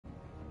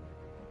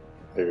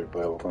Hey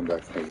everybody, welcome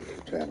back to my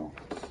YouTube channel.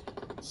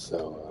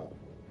 So,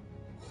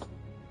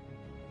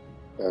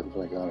 I haven't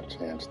really got a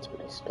chance to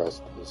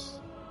discuss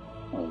this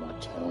on my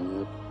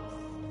channel yet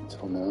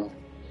until now.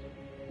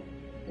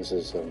 This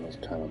is something that's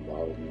kind of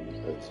bothered me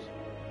because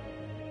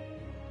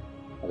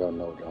I don't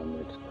know John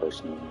Riggs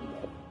personally,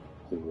 but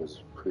he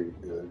was pretty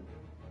good.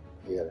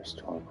 He had a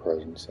strong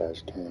presence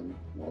as King,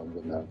 knowing the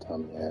amount of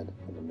time he had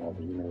in the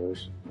Marvel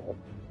Universe, but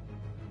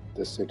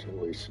this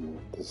situation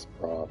with this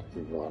broad he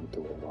brought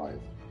into his life,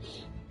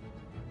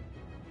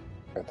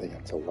 I think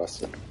it's a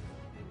lesson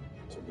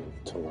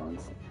to learn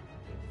from.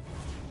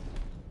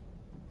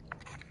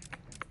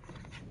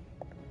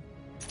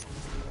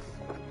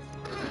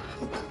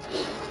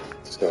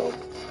 So,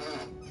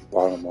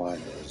 bottom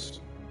line is,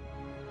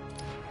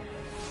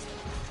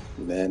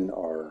 men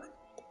are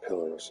the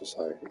pillar of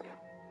society.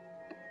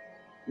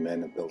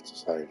 Men have built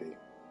society.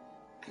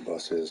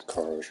 Buses,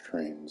 cars,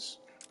 trains,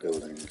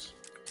 buildings.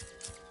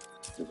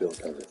 They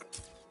built everything.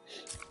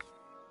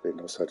 There's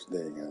no such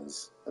thing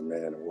as a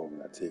man and a woman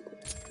that's equal.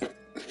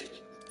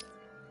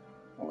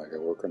 Like I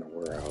work in a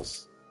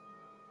warehouse,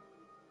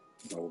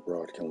 no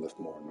broad can lift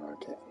more than I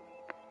can.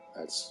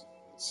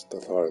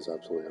 The thought is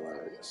absolutely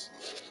hilarious.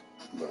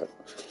 But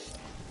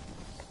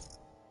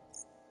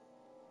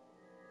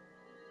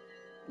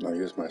I'll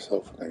use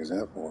myself as an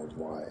example of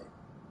why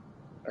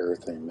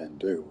everything men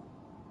do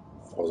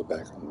falls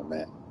back on the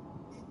man.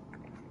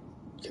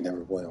 You can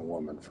never blame a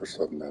woman for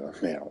something that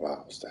a man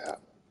allows to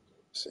happen.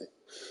 See?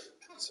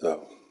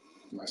 So,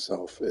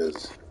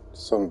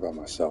 something about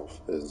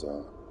myself is,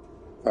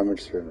 if I'm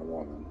interested in a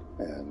woman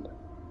and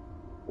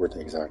we're the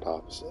exact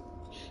opposite,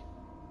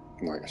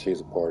 like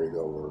she's a party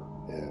goer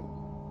and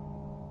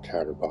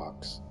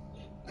chatterbox,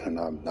 and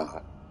I'm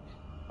not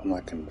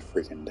going to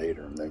freaking date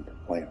her and then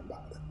complain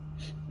about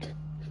it.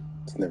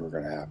 It's never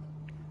going to happen.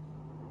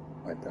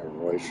 Like that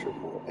relationship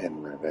will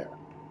end right there,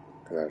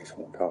 because I just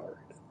won't tolerate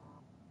it.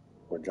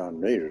 What John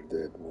Major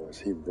did was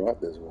he brought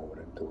this woman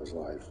into his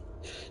life.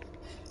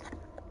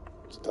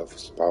 Stuff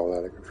spiraled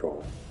out of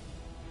control.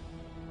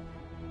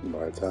 And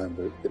by the time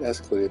it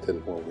escalated to the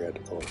point we had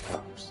to call the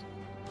cops.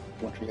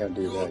 Once you gotta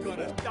do that, you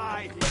know.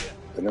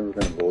 They're never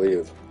gonna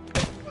believe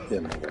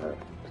him or her.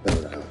 It's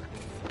never gonna happen.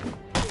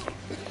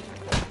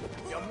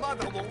 Your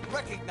mother won't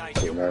recognize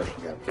so you. now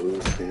she got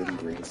blue skin,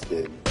 green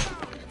skin.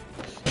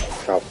 The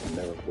cop will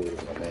never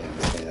believe a man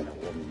saying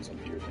a woman's a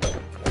weird man.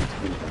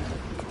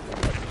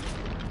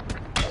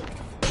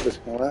 They're just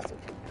gonna laugh at you.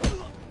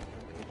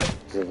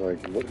 They're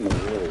like, what in the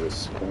world is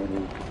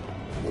scrawny,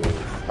 little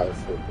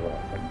 5-foot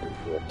broad and do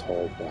for a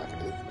tall black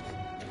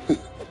dude?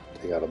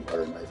 Take out a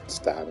butter knife and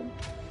stab him.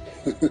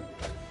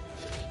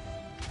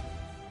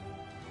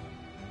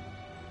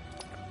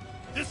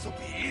 This'll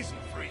be easy,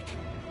 freak.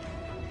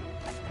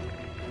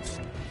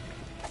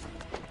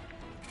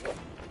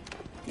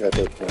 Yeah, at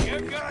that point,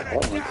 he's caught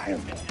on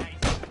camera,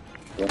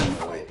 running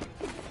away.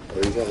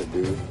 All you gotta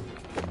do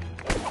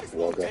is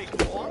walk up to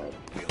the crowd,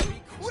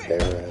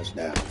 stare her ass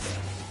down,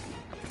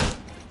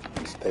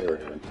 and stare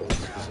at her until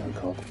she's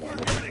uncomfortable and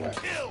looking away.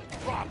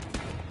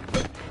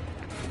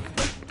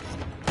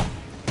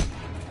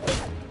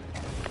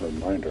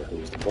 Remind her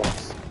who's the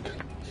boss.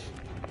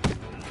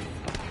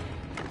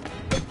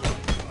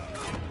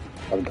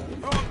 I've done it.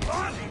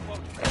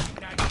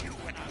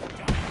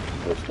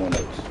 Which one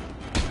is?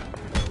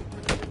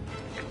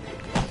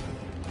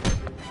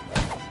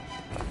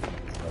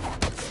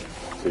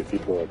 See,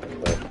 people have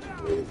been led to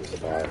believe this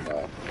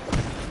about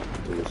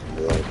doing some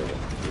real, but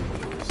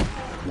it's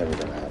never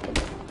going to happen.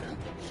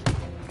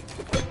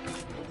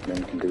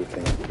 Men can do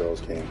things the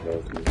girls can't,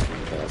 girls can do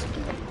things the guys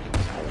can't.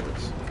 That's how it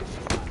is.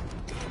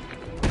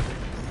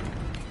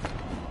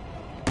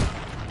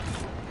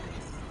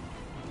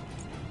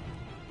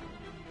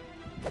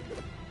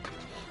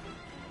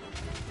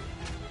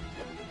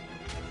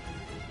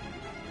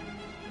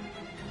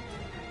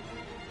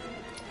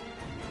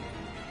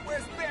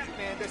 Where's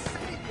Batman to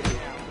sneak you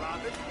down,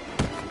 Robin?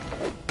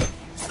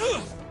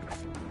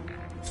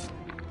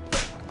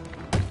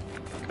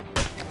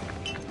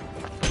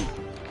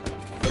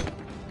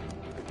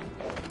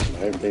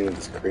 I've dated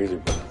this crazy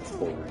girl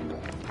before, and it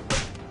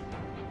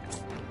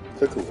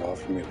took a while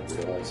for me to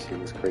realize she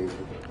was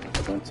crazy.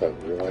 Once I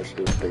realized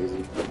she was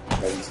crazy, I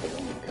didn't say,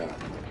 oh my god,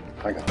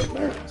 I got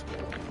married this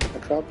girl. I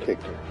drop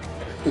kicked her.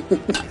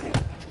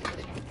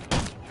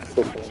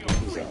 Football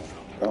was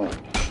gone.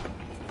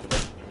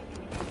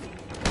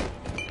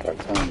 By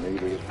the time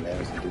Major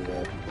managed to do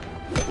that, it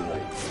was too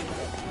late.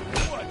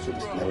 She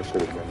just never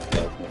should have been in the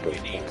life in the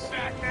first place.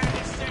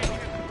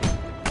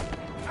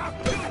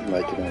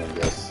 I can only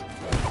guess.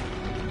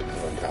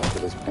 When I got to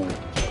this point,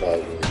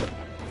 probably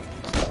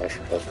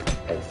starstruck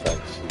by the fact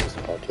that she was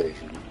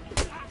Caucasian.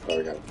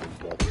 Probably got a big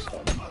brother or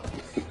something.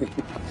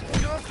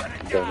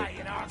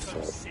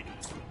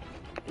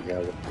 You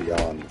gotta look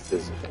beyond the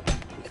physical,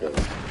 because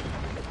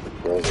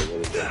girls are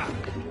really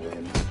different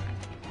chameleons.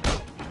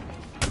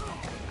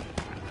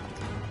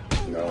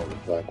 No, the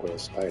black widow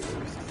spider is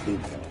the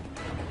female,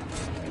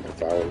 and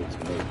if I were to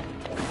me,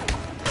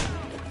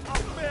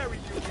 I'll marry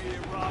you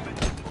here, Robin.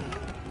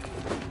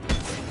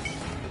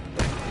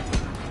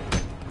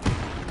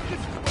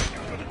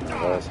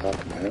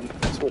 man.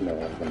 That's what never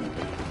happened.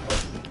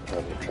 I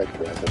will check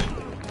your ass up.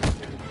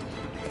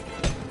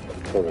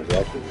 Told her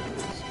exactly what it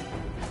is.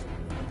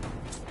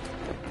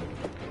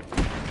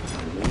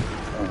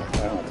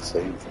 I don't have to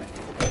say anything.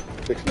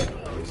 Fixing it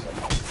always.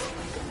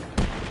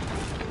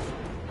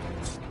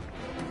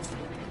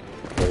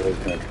 They're always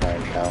going to try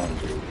and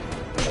challenge you.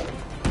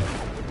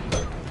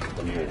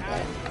 When you're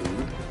that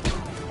food.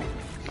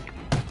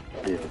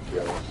 Here,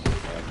 go.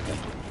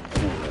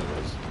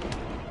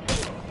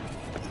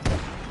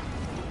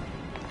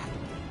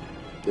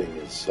 Thing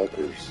is,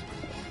 suckers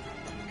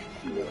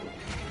will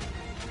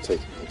take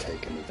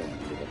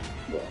advantage of it.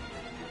 Well,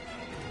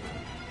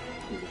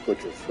 you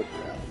put your foot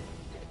down.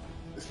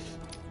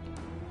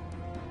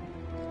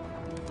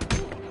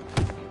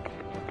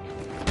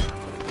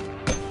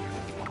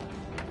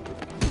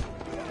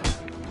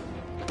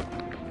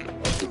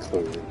 Be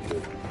clearly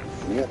good.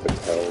 You have to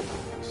tell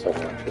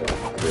someone to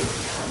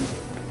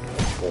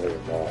really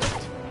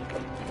evolved.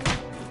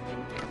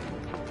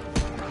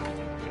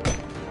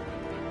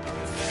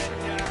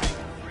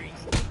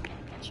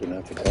 So you don't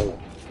have to tell them.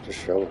 Just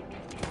show it.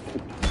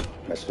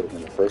 That's what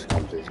in the first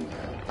conversation you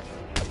had.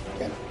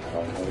 Again, I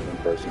don't know one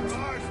person,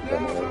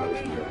 don't know the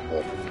relationship,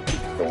 but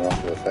going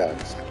off of the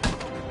facts.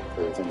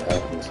 Everything that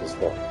happens is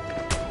fault.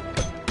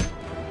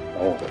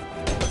 All of it.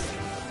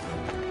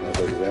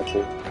 Another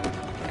example,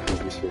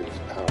 TV series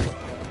Power.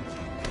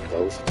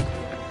 Ghost,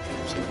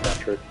 St.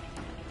 Patrick,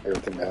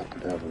 everything that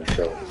happened to him in the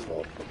show is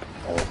fault.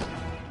 All of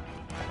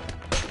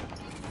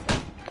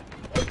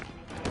it.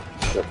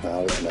 Step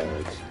out of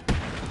marriage.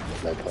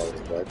 That caused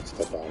his wife to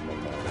step out of my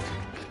marriage.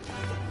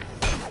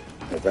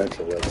 And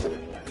eventually led to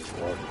his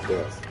wife's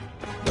death,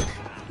 which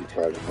he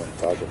tried to blame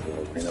Father for.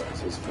 You know, it's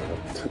his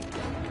fault.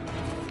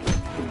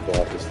 He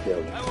brought his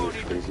family to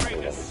his crazy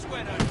world.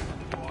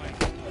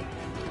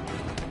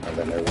 And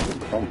then everything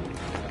crumbled.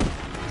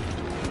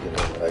 You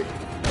know, like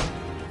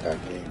that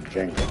game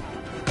Jenga.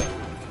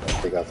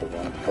 They got the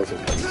wrong puzzle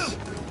piece.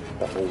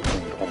 The whole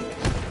thing crumbles.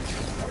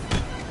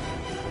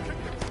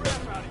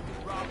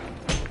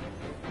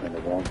 And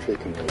the wrong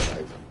chick in your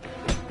life,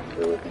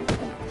 everything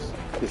crumbles.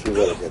 If you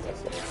let it get that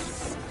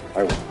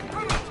far. I won't.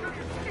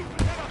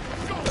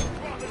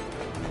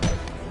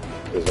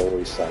 There's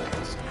always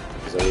signs.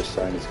 There's always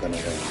signs going to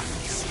rain.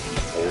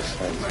 There's always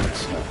signs going to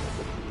snow.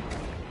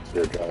 It's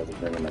your job to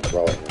bring an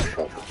umbrella or a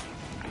shovel.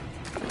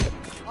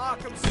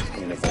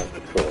 Ain't about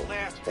control.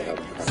 It's about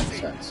having common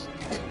sense.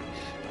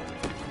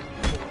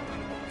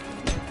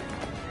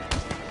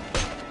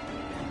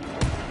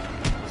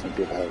 Some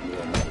people have me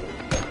on that way.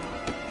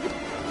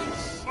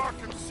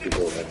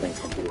 People, I think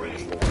some people are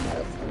just looking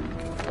at from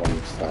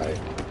one side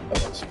of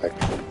the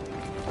spectrum.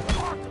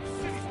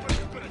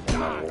 And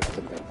now we're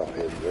thinking about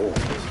his role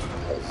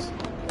because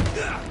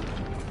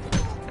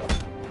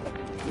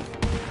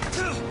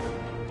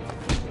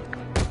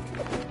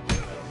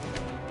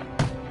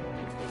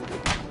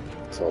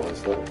it's all his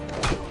fault.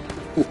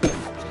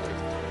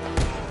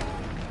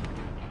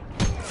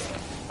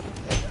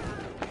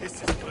 This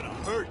is gonna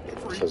hurt.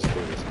 It's just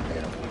good as a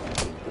man.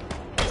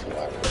 It's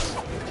hilarious.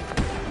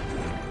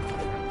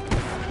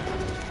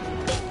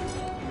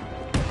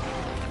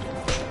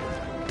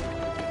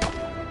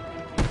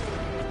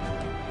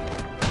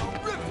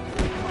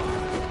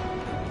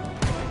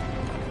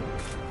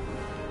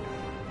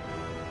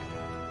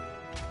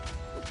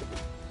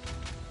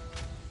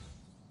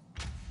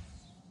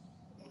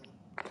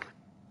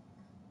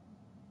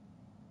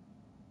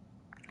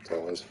 It's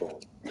all his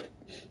fault.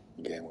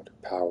 Again, with the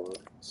power,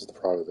 this is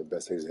probably the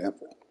best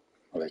example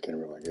that I can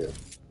really give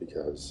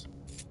because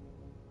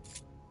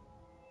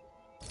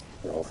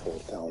it all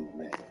falls down to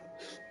me.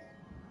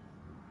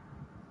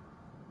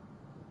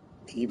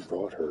 He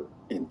brought her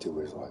into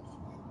his life.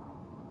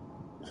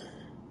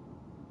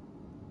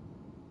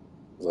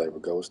 It's like a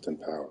ghost in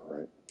power,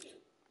 right?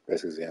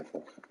 Best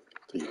example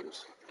to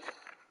use.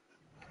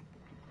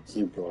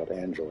 He brought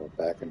Angela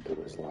back into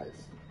his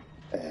life,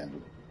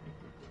 and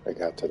it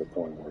got to the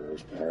point where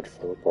his marriage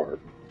fell apart,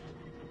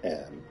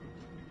 and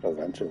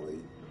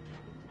eventually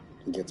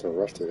he gets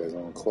arrested at his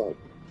own club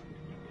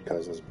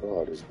because his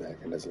broad is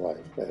back in his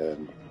life,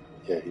 and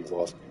yeah, he's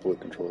lost complete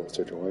control of the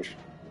situation.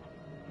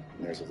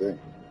 And here's the thing.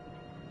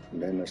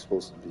 Men are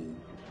supposed to be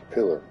a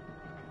pillar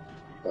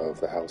of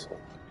the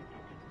household.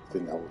 The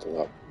thing that holds it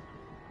up.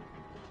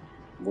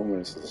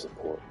 Woman is the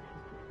support.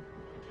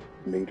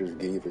 Majors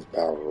gave his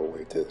power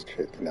away to this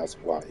chick, and that's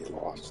why he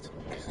lost.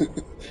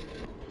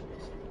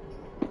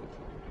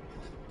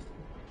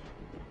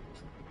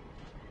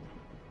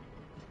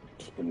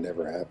 This would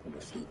never happen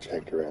if he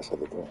checked her ass at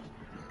the door.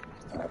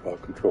 It's not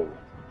about control.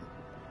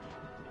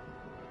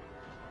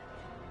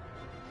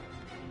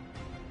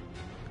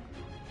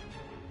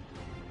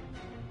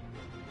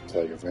 It's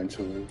like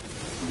eventually,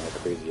 my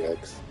crazy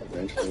ex,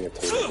 eventually I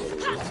told her what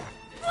it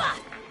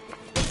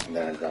is. And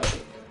then I dropped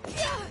it.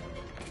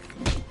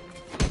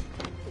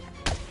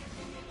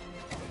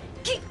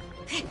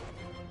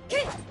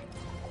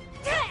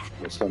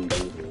 What some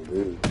dude will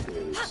do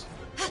is,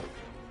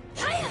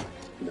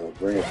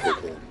 bring a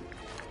chick in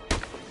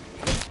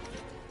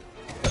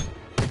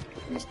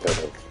instead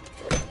of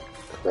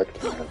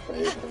correcting her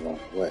behavior along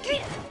the way,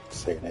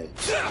 saying, hey,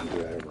 you can do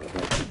whatever I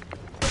want.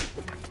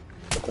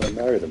 But I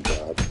married him,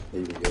 Bob. He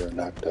would get her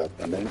knocked up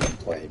and then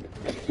complain.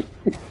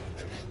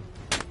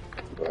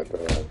 But,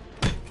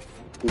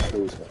 who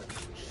chose her?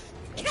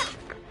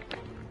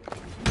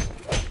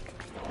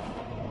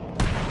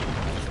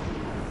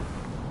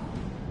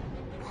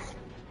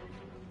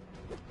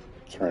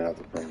 Trying not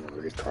to bring the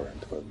race car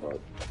into it, but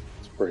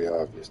it's pretty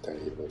obvious that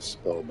he was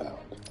spellbound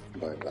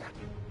by the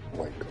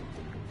white coat.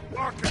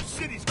 Arkham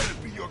City's gonna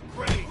be your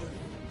grave.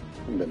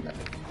 I've been there,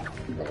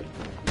 but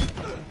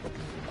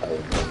I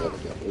would never let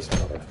it get this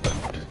far.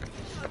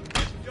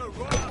 You're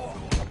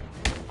wrong.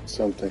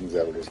 Some things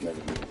I would just never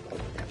do in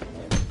public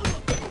anymore.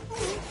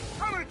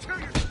 I'm gonna tear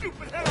your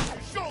stupid head off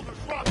your shoulders,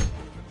 Robin.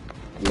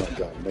 I'm not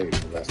John Mayer,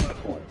 that's the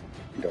point.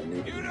 You don't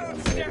need to be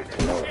John Mayer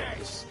to know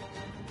this.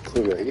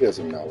 Clearly he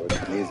doesn't know it,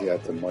 and he's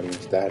got the money and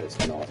status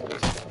and all that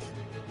stuff.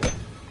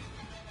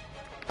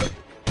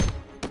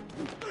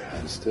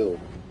 And still,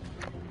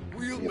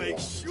 We'll make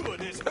sure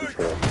this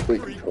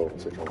complete control of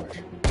the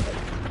situation.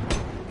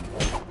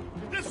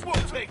 This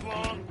won't take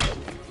long.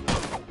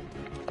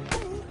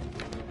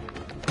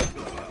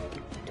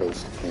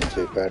 Ghost King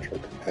St.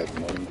 Patrick had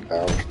money,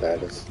 power,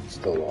 status,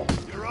 still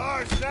lost. You're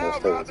ours now,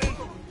 Lost Robin.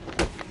 everything.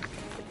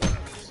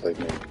 Just like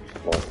me,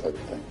 lost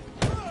everything.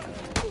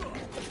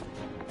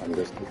 I'm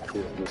just a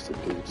kid, I'm just a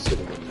dude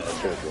sitting in my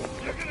bedroom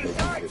making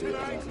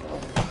videos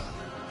online.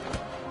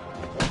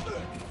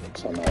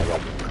 Somehow I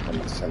got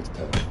common sense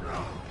to it.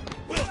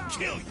 We'll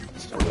kill you.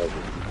 Still love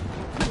it.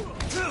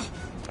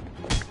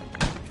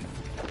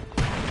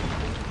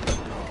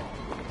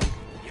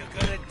 You're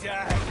gonna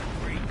die,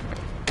 freak.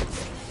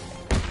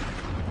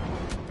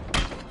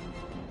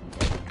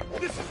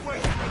 This is where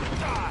you're gonna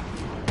die.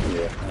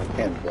 Yeah, I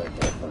can't blame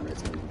her for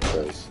anything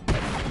because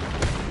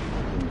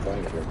you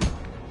invited her.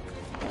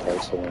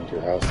 Invite someone into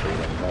your house that you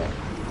don't know.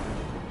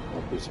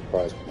 Don't be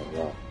surprised when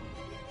they're wrong.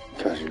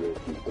 Because you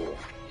open the door.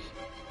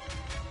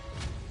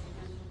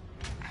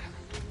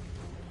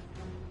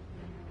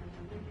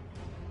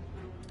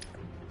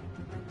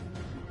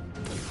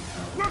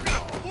 We're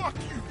gonna fuck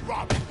you,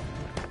 Robin.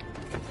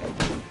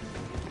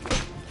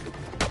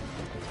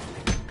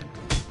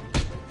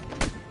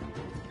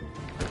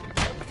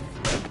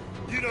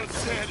 You don't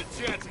stand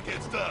a chance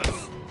against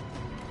us.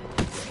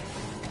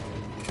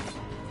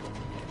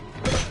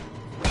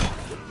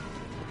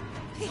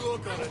 You're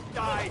gonna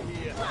die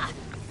here.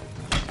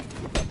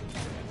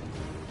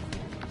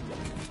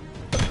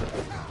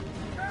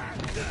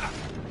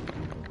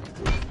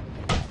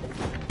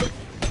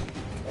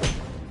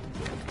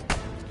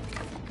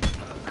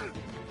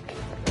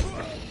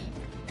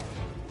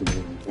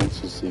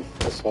 Once you see,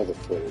 I saw the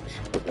footage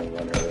of him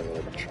running away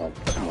like a chump.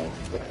 I'm like,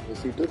 what the hell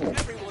is he doing?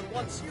 Everyone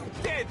wants you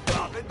dead,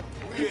 Robin.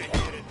 We're here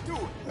to do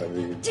it. I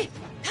mean,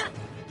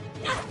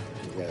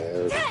 yeah,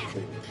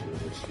 everything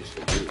she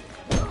should do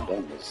when I'm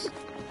done is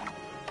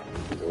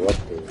go up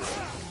there,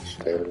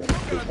 stare and Gonna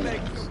freaking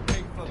make eyes. you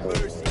beg for Tell her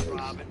mercy, what it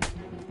Robin.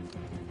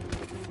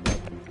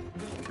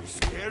 You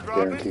scared, is.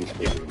 Robin? Guarantees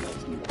she'll be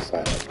nothing but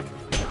silent.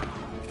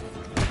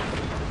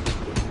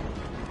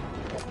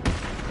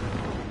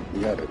 You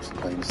gotta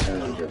explain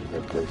Sarah your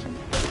version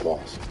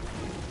lost.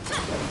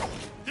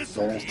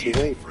 This'll Then it's be too easy,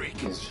 late. freak.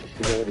 She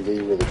already gave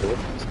you the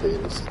girlfriend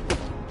status.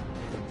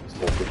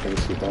 So she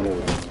thinks she's done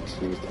everything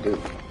she needs to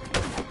do.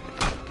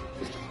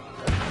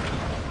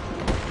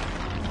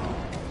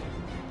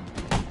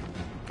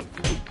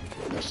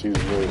 If she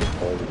was really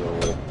hard to go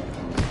with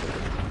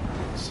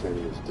a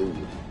serious dude,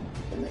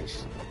 then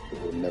it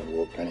would never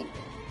work anyway.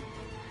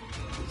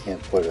 You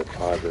can't put a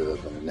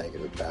positive and a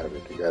negative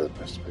battery together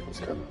and expect it's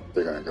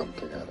they're gonna come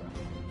together.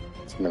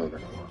 It's never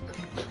gonna work.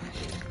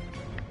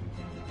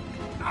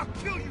 I'll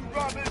kill you,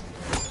 Robin.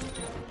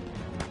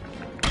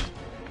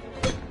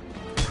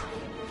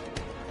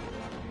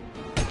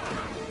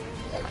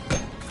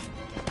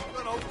 I'm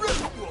gonna rip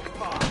you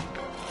apart.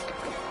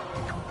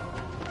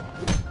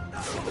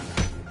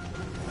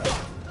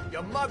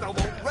 Your mother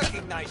won't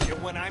recognize you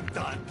when I'm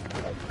done.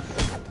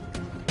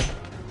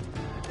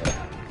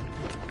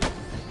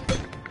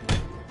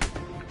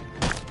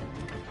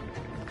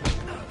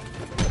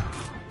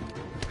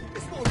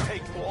 This won't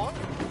take long.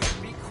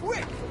 Be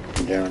quick.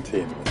 I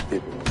guarantee most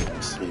people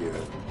don't see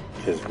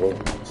his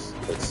romance.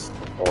 It's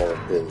all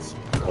his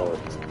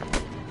cards.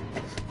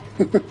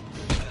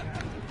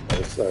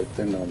 I've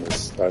been on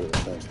this side of the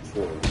fence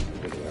before.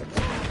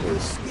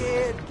 His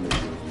Scared?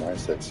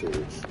 mindset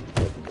series.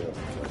 Get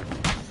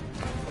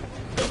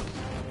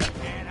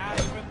out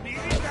from me,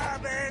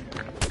 Robin.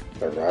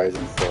 The rise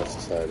and fall of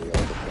society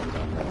all depends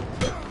on men.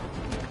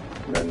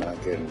 Men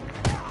not getting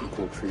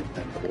equal treatment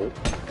in court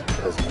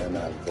because men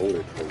not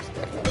voted for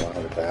stuff and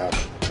allowed it to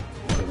happen.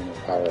 Giving the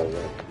power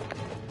away.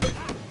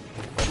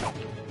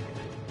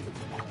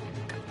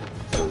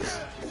 I'll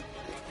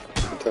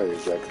tell you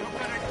exactly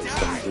why. There's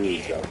some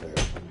dudes out there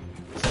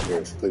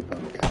scared to sleep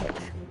on the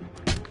couch.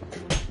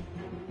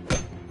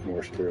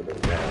 More scared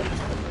of their wives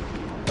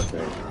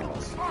than anything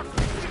else.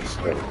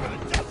 So,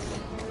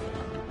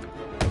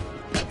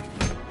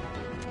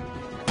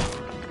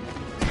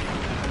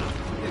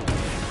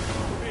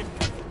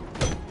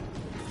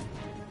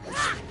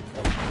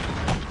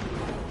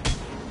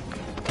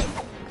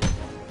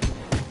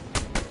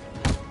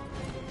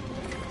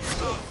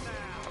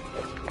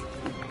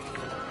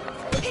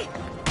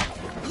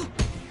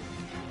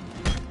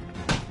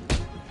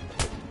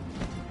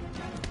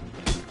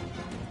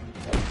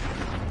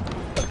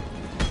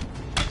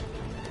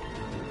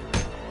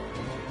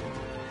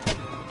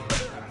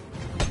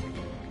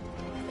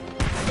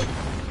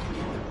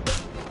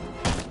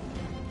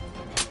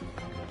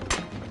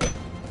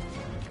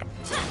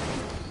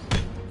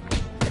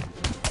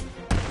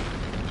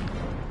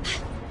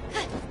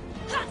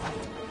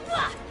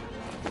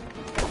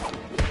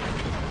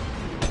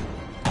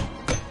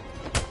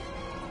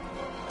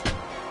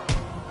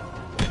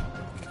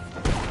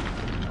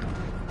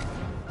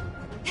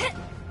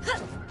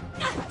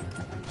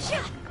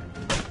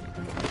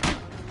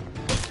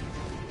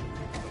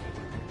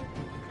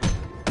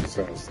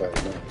 sounds like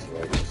it's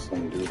like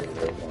some dude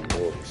that won't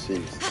go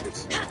overseas.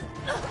 It's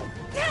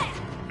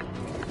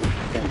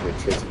can't get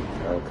chicks in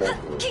America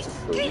where it's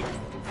free.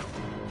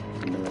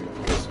 You know you're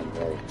gonna get some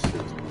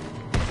overseas.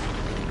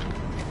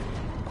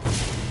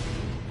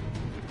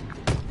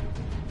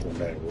 No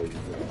matter where you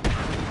go,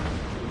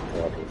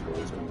 God is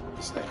always going to be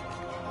the same.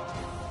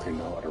 They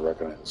know how to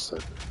recognize a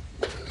sucker.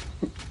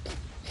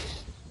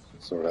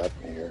 So what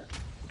happened here?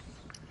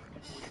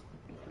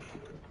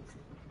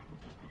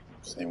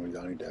 Same with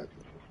Johnny Depp.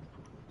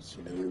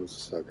 She knew he was a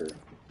sucker.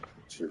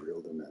 She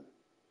reeled him in.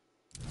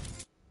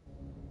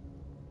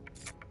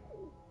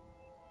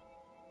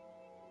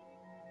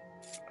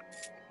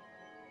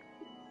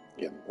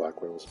 Yeah,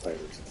 Black Widow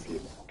Spider's a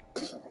female.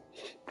 So.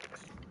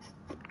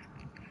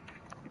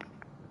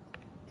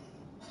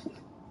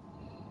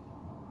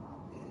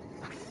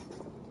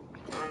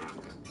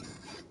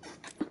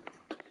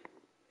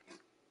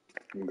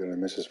 I'm gonna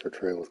miss his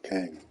portrayal of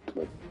Kang,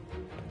 but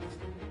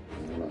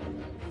I don't know,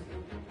 man.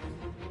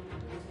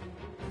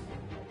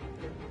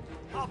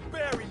 I'll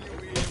bury you,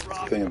 Ian, The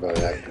Robin. thing about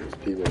actors,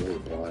 people are really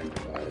blind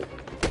by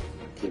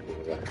people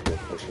with actual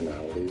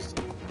personalities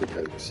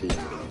because you see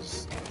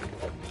these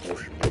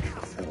motion picture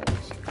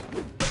films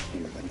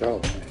and you think, oh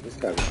man, this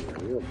guy would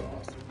be a real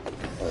boss.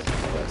 Oh,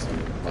 that's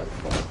something like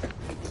fun.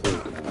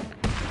 Clearly not.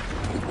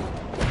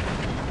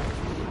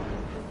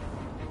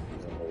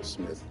 Will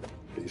Smith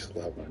be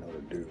slapping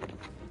another dude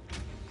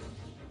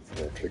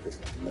for a chick that's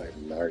not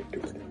even married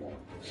to anymore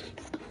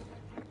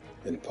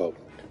in public.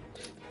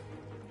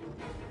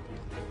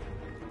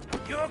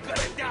 You're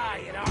gonna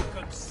die in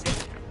Arkham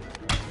City.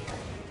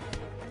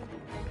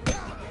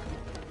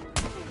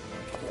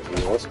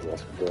 He also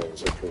lost control of the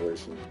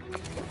situation.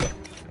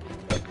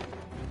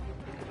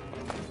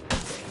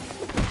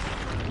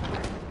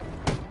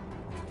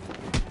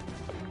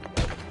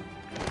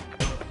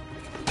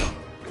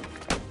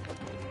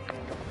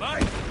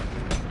 Mike!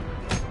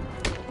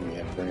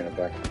 And bringing it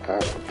back to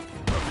power.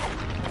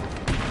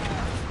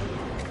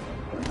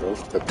 When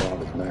Ghost took on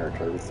his marriage,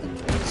 everything in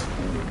his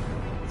family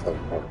fell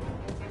apart.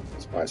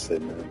 That's why I say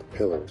men are the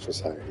pillar of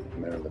society.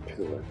 Men are the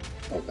pillar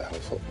of the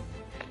household.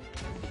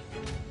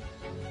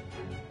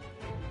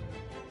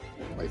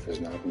 Life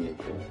is not an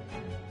equal.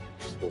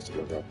 You're supposed to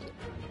look up to.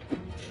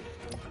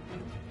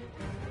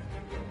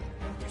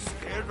 You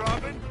scared,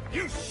 Robin?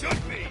 You should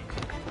be!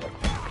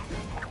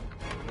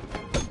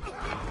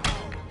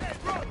 Hey,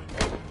 Robin!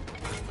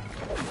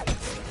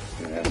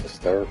 And that's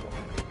hysterical.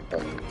 I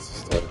mean, it's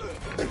hysterical.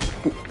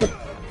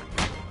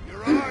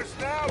 You're ours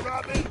now,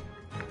 Robin!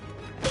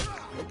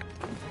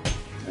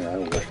 And I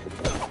wish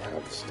that I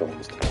have the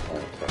stones to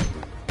find that.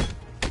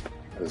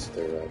 I just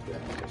stare out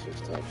down and she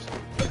stops.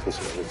 This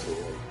is what's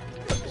away.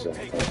 She's on the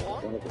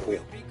phone. One of the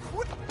We'll be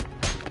quick.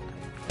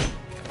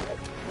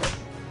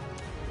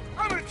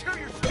 I'm gonna tear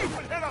your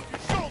stupid head off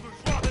your shoulders,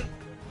 Robin!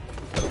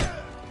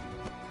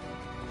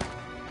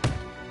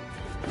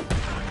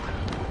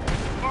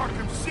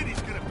 Arkham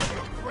City's gonna be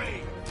your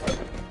grave!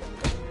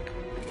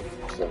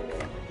 So,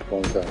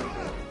 one time,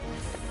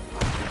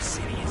 Arkham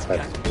City is I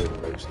had this big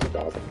race to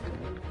Gotham.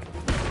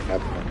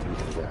 Happened on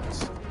people's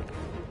ass.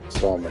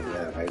 Saw him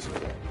again in high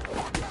school.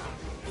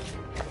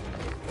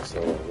 So,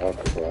 a lot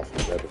of people off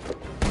the bed.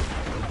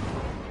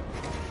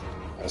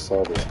 I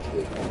saw this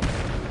kid.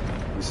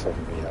 He saw me.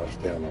 I was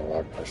standing on the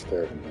lock. I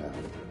stared him down.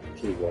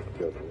 He walked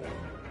the other way.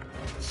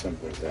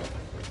 Simple as that.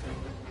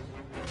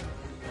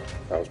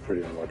 I was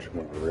pretty much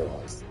when I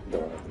realized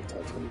don't have to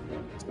touch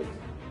anyone to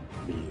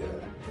be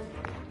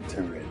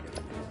intimidating.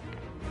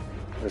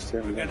 I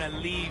stared him We're down.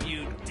 gonna leave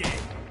you dead.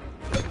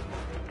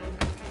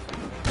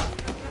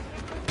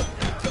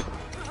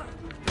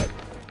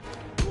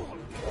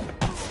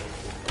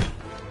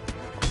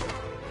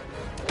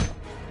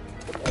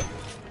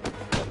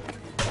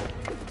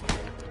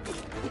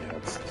 Yeah,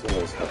 it's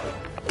always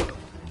happened.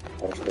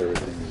 Almost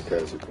everything you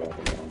guys are talking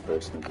about one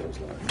person in people's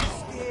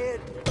life.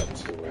 Scared?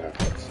 That's what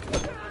happens.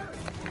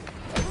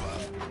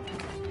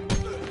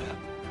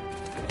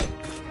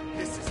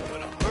 This is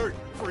gonna hurt,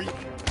 freak.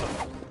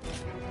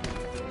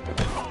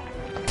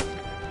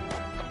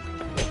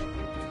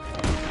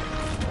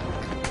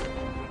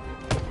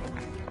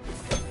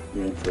 I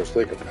mean, for a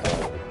sake of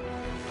power,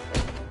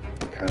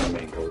 it kind of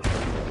made Ghost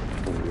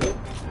real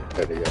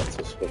that he got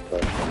so swept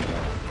up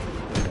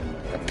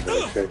and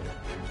the chick.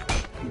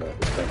 But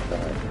at the same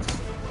time,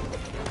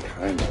 it's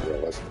kind of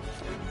realistic.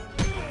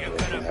 You're What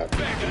can gonna happen?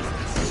 beg us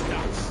to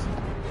stop.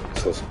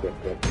 It's so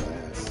swept up in the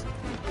ass.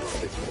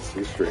 It's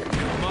too straight.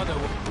 Your mother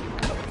will...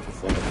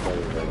 From the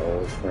party that all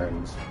his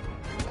friends,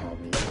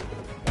 Tommy,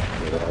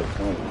 without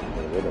Tommy,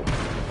 or whatever,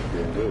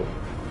 didn't do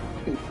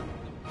it.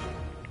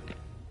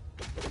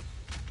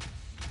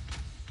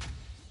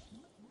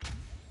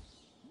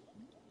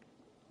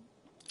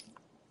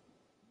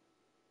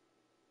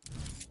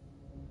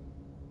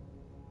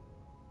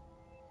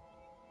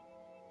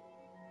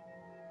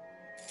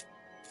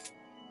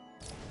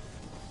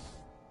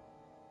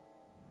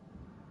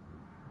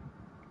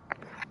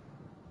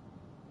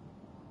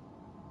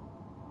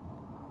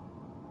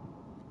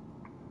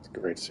 a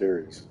great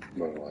series,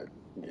 but like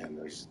again,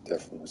 there's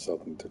definitely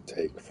something to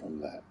take from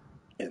that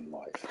in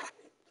life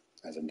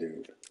as a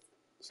dude.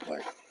 It's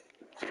like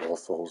it all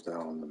falls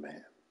down on the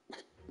man.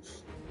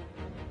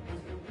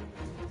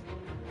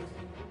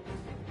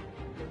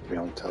 If you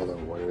don't tell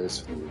them what it is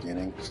from the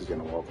beginning, she's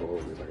gonna walk all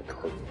over you like a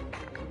carpet.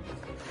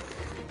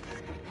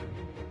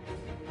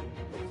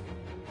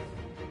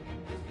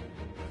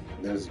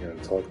 And then she's gonna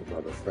talk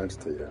about her friends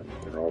to you, and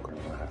they're all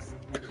gonna laugh.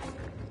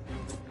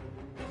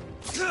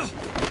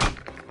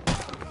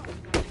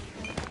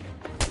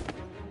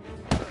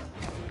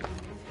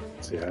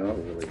 See, I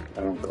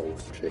don't go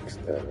with chicks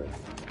that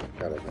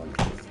got a bunch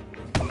of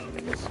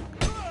enemies.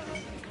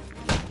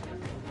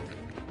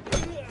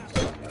 It's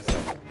not my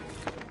thing.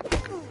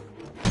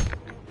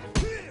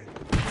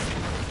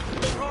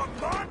 Wrong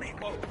mommy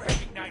won't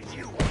recognize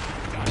you.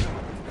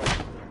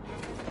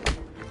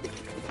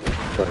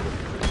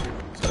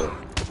 So,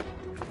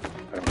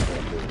 I don't want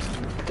to do this to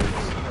my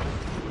face.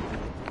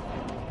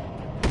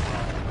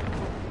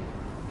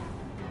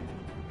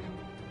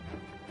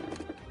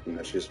 And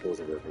that she's supposed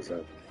to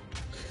represent me.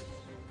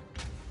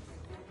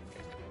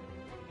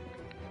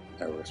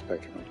 I would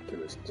expect her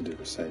to do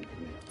the same to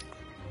me.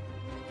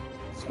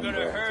 It's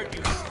gonna hurt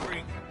you,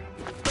 Spring.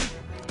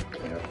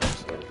 Yeah,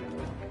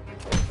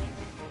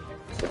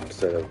 so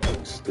instead of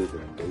being stupid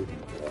and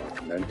dating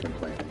and then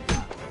complaining,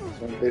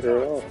 don't date her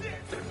at all.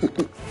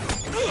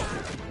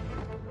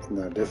 It's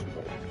not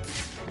difficult.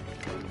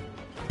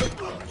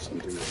 Some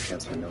dudes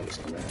can't say no to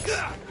some ass.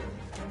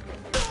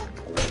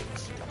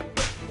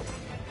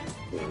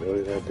 Is it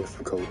really that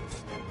difficult?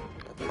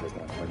 There's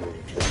not hundreds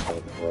of chicks out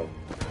in the world.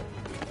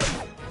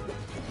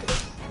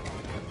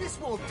 This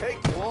won't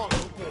take long,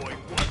 boy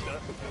wonder.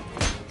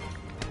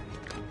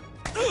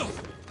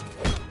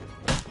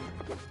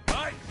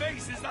 My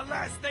face is the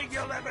last thing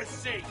you'll ever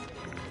see.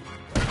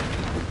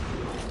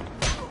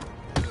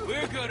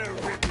 We're gonna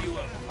rip you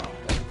apart.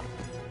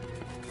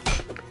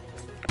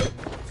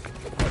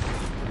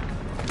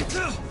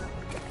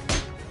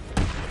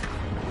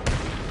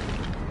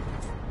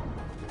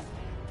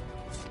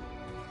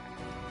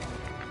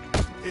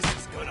 This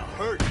is gonna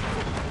hurt.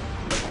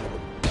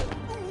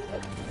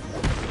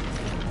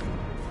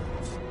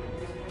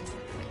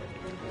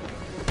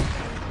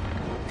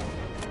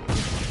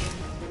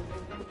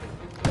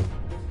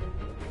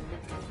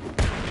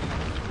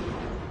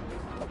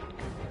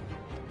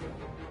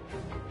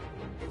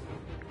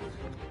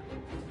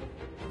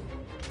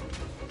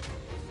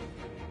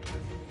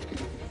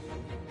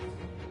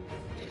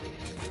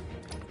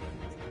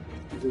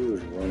 The dude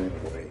was running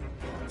away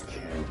on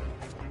camera.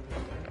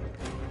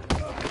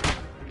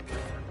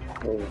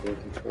 Oh, they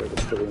tried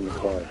to put her in the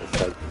car to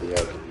fight the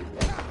other.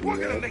 We're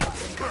gonna make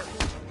this hurt.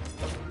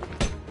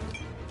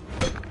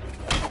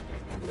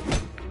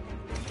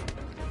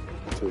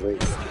 Too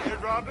late. Hey,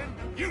 Robin,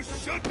 you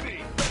should be.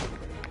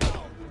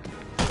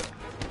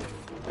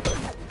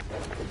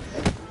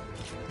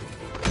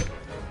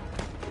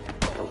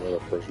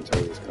 Another person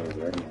tell you it's gonna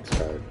rain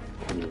outside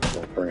and you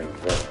don't bring it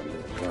up and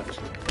you're drenched.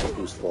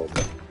 Whose fault?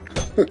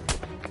 We'll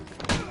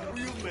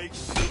make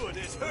sure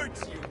this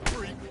hurts you,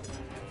 freak.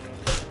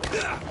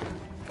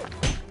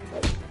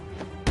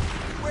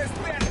 Where's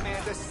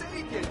Batman to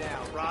save you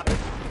now, Robin?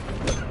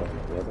 The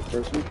other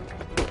person?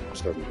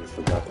 Something you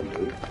forgot to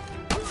do?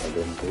 I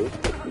didn't do it?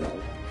 No.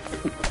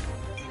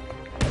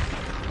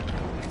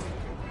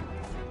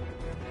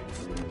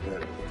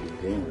 These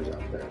gamers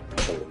out there,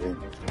 fellow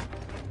gamers.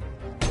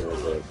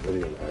 There's a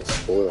video that has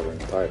spoiler in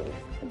the title,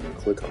 and you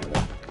click on it,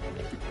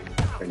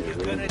 and you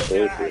ruin the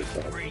story for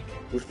yourself.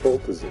 Whose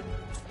fault is it?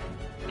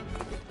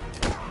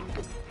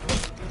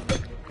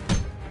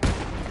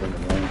 When the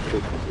wrong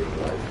chick into your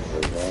life, or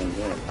the wrong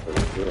man, or the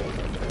girl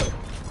like that,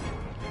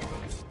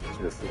 it's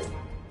your fault.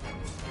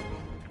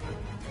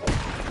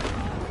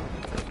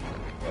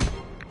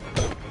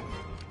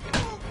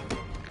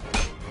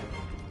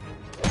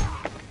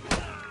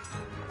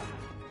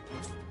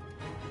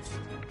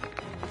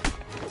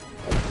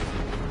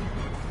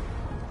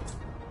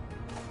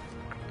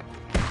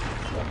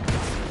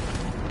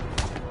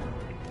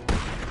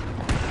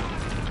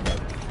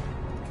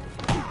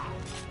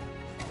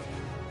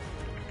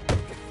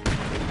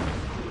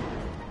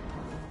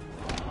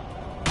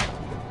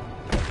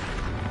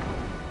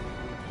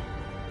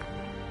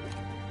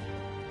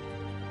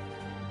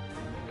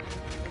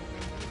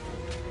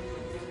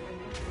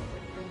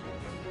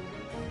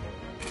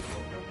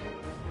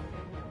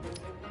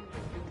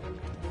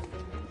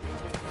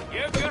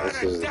 This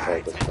is the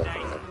type of stuff I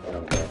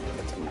don't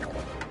want to know.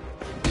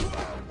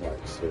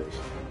 Like,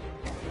 seriously.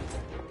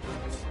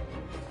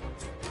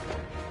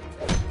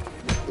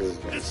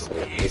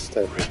 This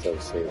type of stuff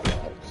saves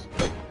lives.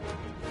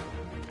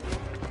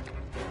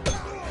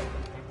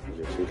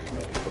 You're too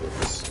familiar with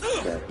this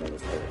character of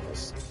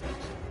this.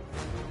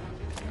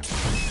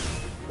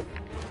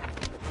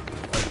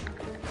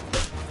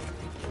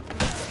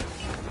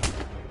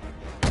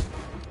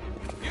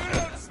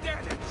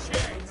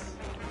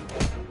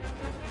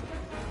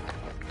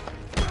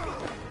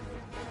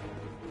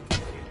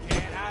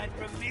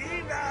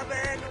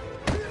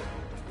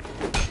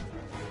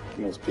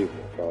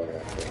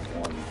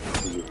 one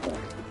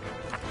viewpoint.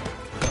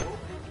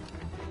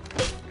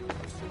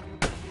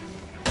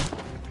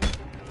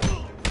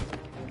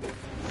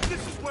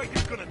 This is where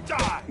you're gonna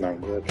die! Now I'm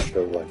glad to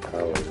show like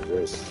how it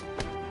exists.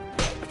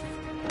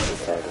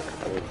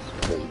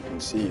 So you can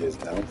see his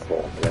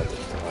downfall throughout the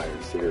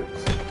entire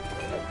series.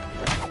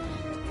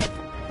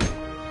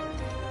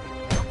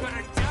 You're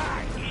gonna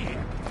die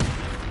here!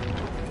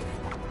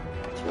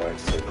 That's why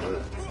it's so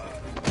good.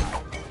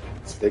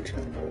 It's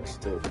fiction, but it's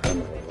still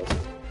kind of realistic.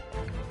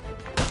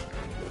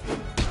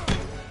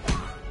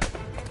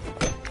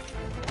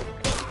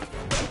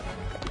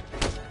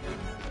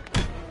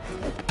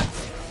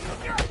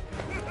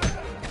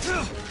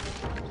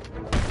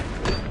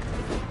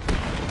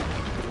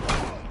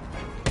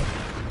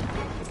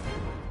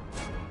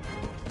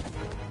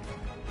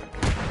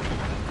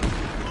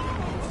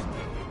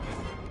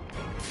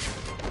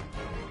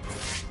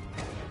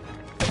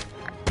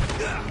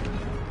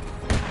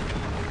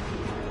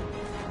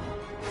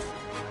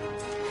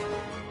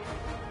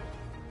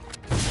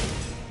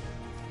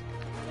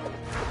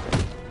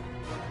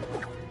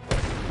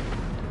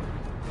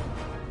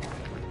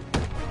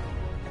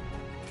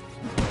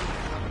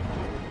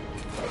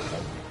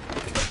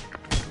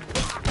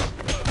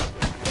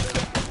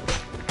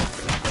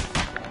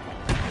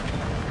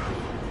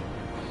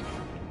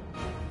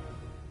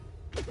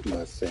 I'm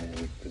not saying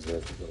he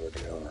deserves to go to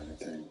jail or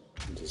anything.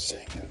 I'm just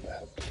saying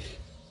that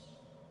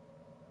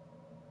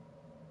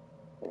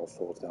it all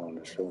falls down on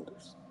his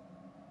shoulders.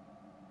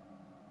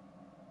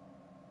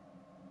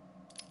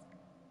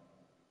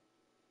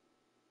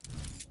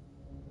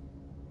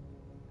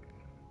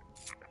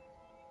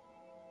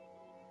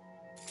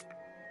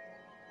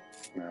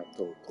 Now, I've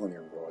told plenty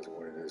of Raws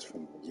what it is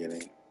from the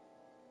beginning.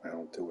 I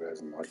don't do it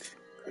as much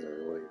because I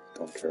really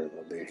don't care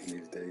about dating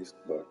these days,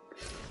 but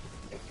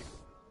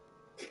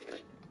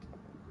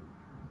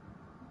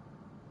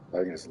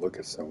I can just look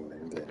at some of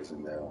these days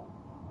and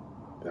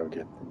they'll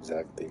get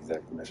the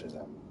exact message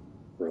I'm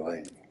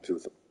relaying to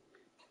them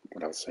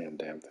without saying a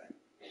damn thing.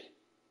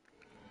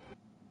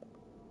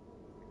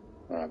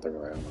 I don't think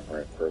I'm the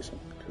right person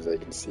because they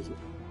can see it.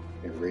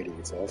 It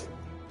radiates off.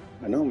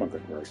 I know I'm a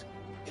good person.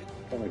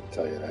 I don't like to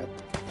tell you that.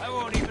 I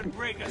won't even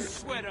break a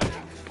sweat on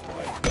you.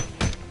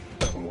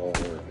 I'm well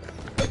aware of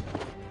it.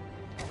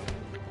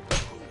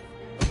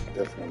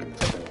 Definitely need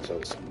to spend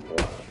myself some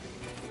more.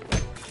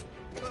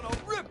 Gonna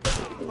rip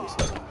At least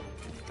it's time.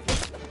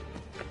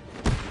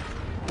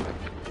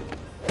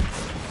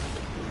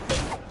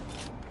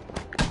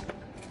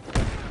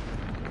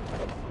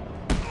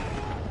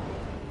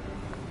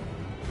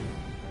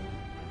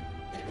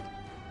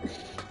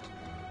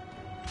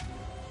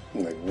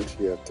 Like, once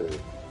you have to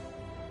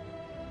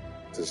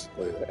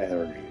display the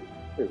energy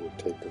it would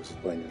take to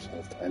explain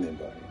yourself to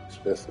anybody,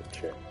 especially a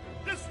chick.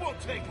 This won't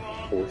take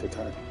long. Worth the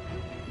time.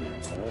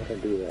 Why would I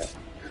do that?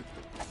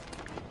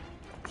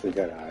 So you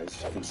got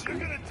eyes, you can see. You're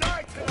gonna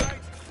die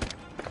tonight.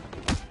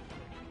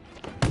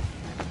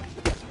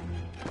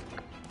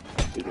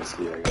 You can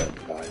see I got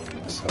value in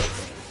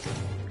myself.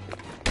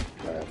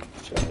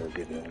 Shall never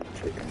be the only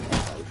chick in my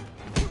life.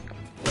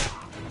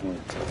 I'm gonna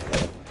tell you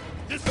that.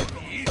 This will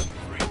be easy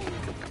for you.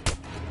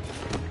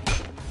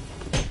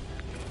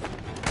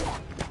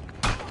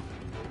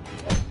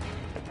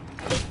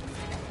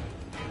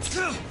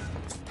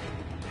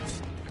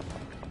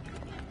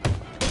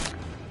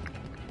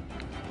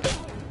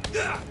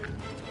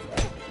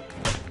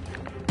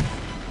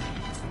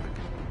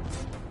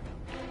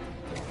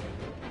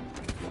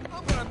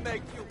 I'm gonna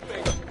make you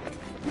big.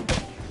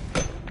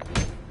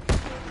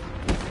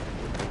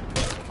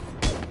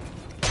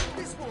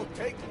 This won't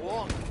take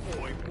long,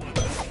 boy.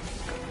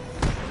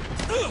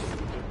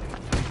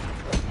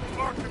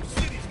 Arkham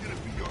City's gonna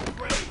be your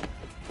grave.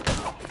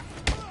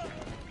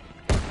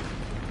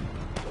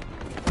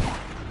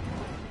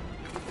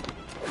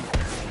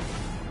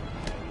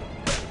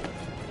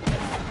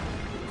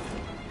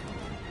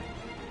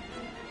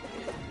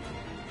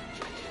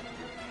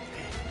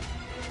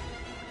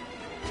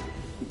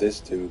 This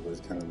dude was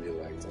gonna be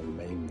like the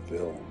main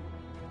villain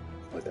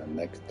for the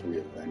next 3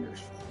 Avengers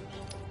films.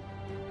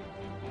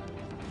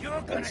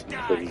 You're gonna That's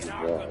die pretty in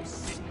Arkham broad.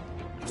 City.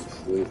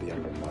 Completely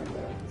undermined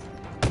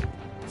everything.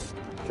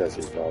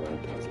 Jesse's brought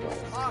into his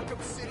life.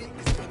 Arkham City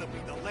is gonna be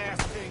the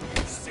last thing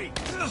you see.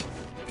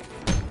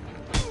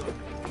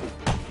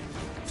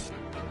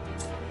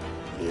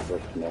 Gave her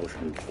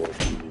promotion before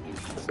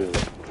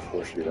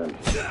she earned it.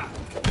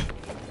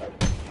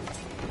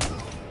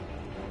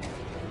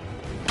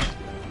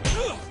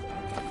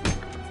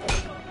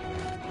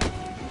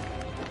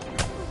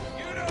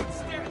 You don't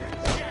stand a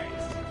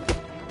chance.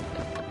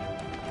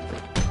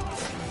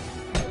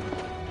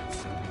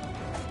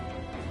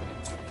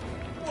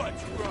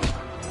 What's wrong?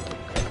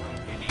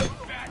 You need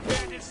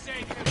Batman to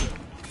save you.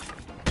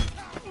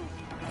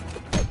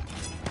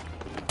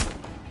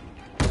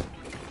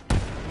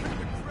 Get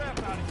the crap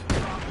out of you,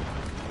 Robin.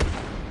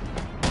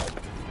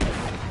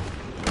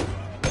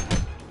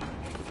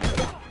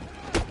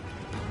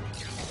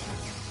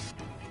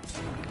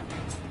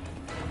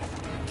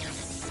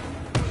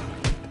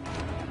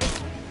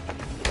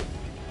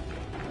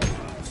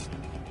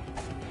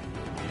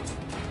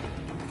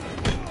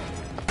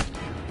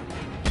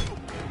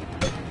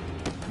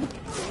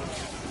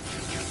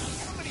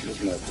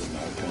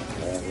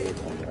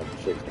 really going to have to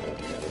shake it up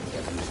together.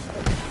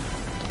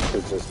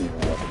 It's just me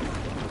laughing.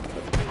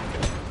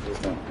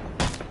 It's not.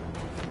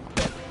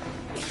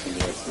 And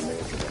that's the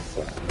major red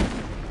flag.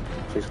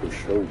 Chicks will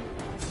show you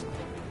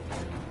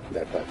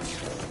that type of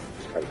stuff.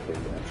 Just gotta pay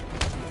attention.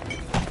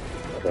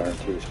 I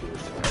guarantee she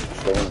was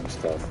showing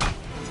stuff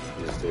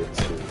you just didn't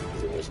see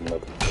because it wasn't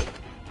looking good.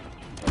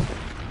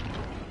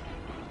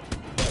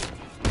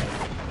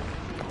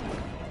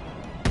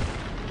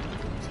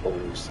 It's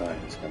always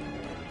signs coming in.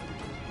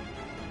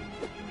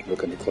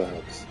 Look in the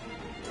clouds.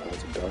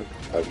 Clouds are dark,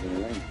 clouds are gonna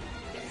rain.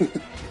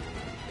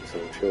 It's so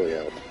chilly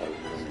out, clouds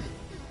are raining.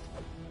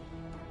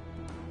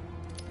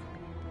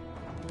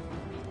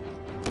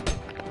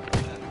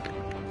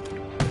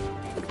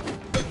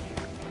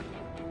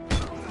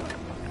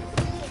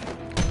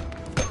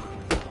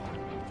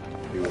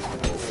 He was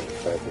going to look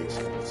at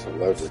a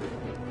celebrity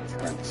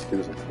trying to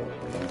excuse him for it,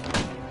 you know?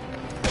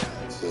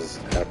 This has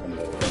happened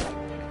a lot.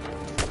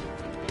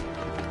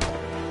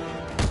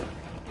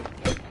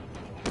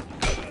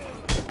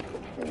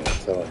 I'm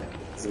telling you,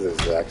 this is the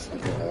exact same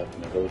thing that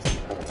happened to Rose and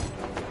Power.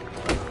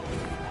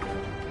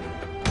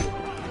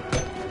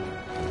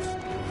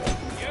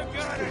 He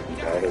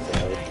brought her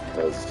down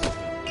because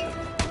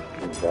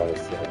he brought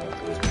us down to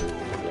his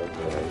movie,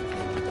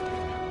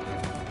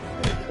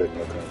 and he couldn't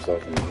look at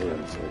himself in the mirror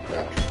and say,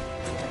 gosh,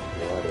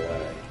 why did I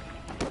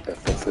F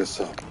this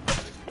up?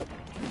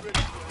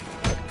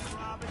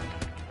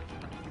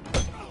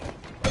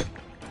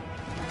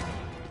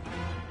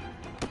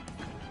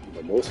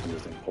 The most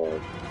amusing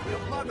part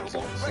was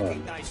that his son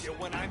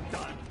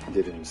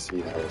didn't even see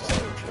how his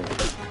son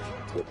changed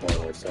to the point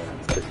where his son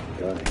was freaking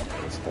gunning at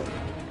his head.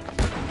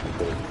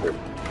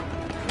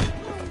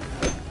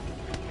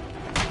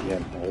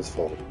 Again, not his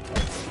fault.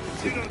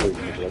 He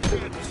completely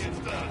neglected it.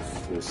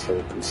 He was so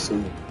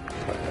consumed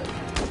by that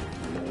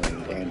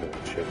annoying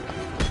android shit.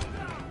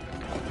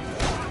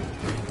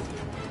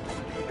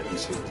 He couldn't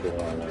see through it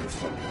on his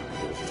phone. It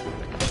was too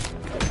late.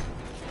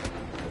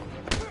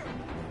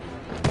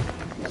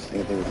 The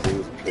same thing with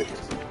dudes and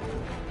chicks.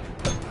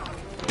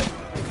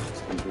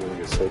 Some people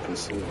get so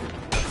consumed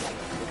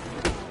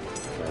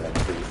by that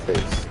pretty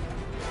face.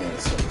 Can't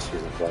see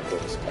she's a black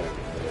little spike.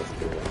 Let's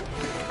do it.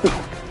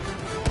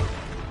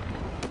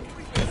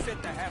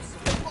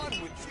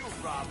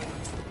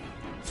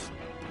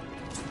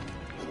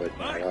 Like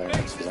my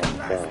lioness is on the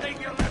prowl. It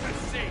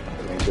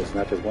ain't just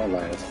not just one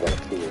lioness, it's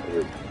like 2 or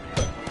 3.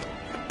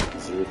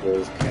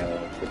 Zebras,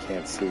 cantaloupes, they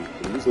can't see.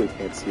 They usually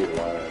can't see the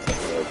lioness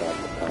until they're about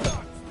to hunt.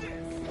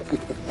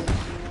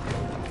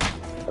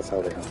 That's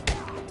how they hunt.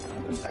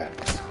 In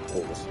packs.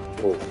 Wolves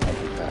hunt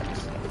in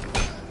packs.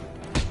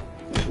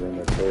 If you're in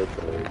their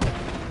territory,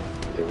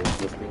 they will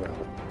sniff you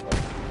out.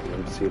 You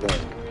don't see them,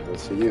 they'll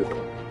see you.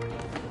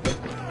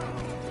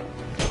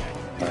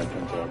 9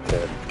 times out of 10.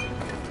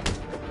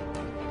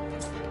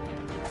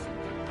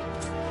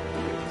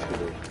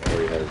 Before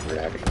he had his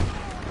reaction.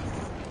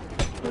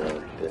 Or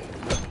dead.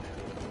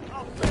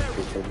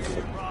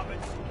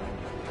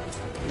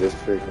 This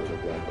trick was a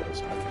black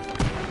rose.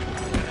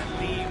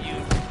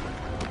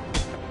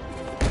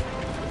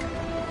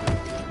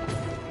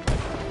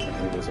 And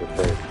he was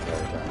afraid to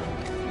tell that.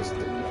 He just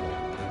didn't know.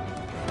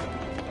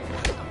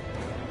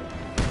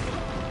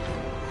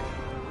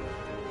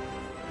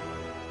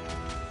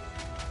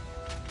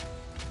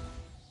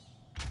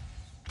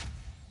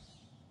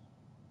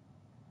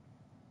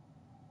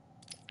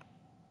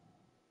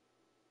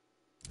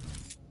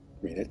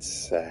 I mean, it's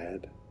sad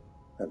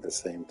at the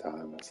same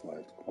time. It's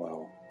like,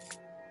 wow.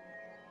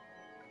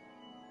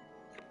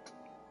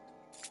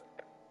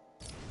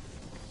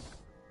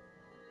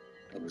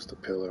 It was the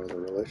pillar of the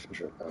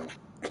relationship, though.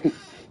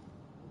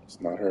 It's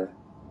not her.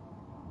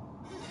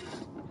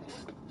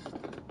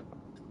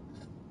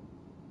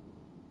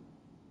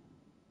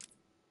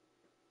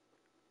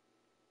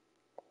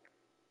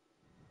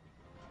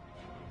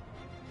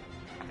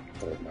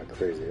 But my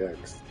crazy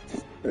ex,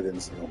 I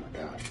didn't say, oh my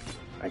gosh,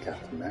 I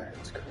got the marriage.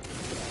 It's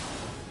crazy.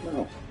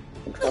 No,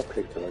 I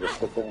dropkicked her like I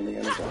put that in the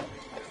end zone.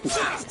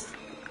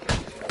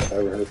 I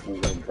haven't heard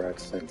from him back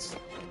since.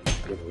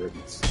 Good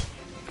riddance.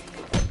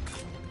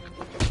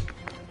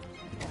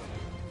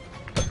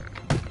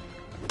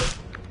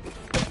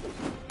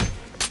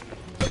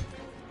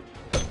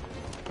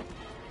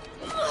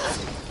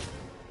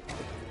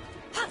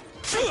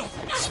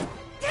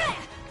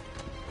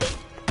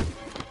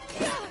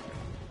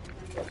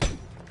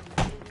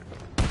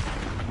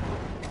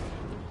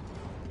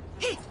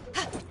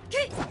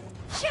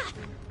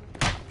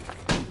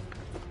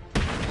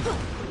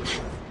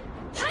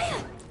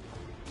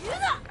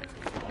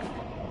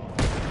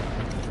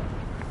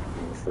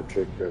 For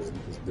chick is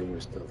doing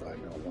stuff I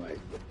don't like.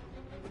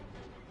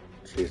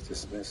 She's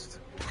dismissed.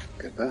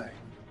 Goodbye.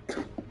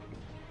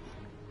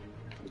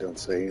 Don't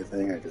say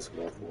anything, I just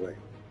walk away.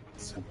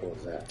 Simple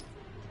as that.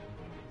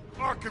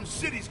 Arkham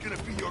City's gonna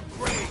be your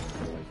grave.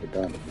 Like you're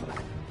done.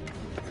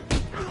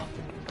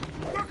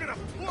 We're gonna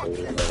pluck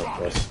Totally you another from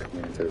bus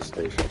coming into the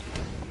station.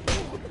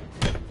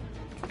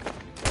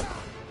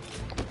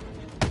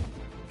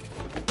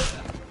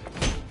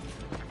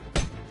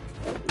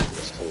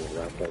 This whole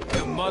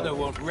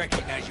mother won't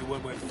recognize you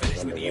when we're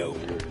finished with you.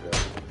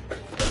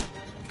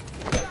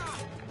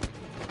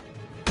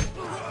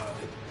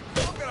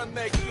 I'm gonna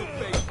make you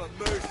pay for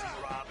mercy,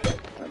 Robin.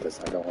 I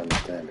don't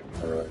understand it.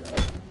 I really don't. You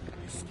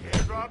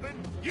scared, Robin?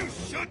 You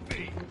should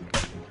be.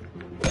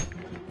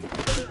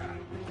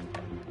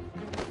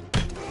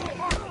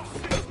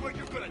 This is where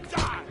you're gonna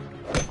die.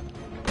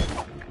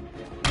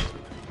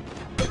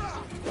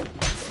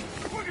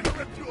 We're gonna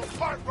rip you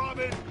apart,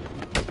 Robin.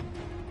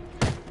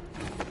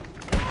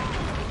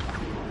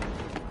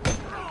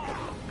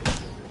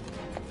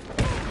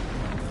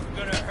 I'm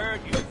gonna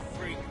hurt you,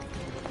 freak.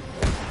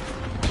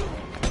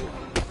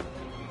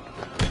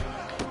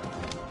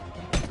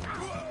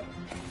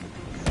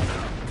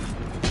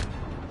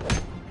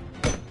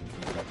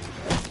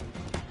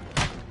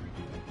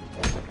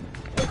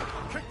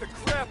 Kick the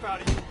crap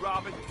out of you,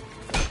 Robin.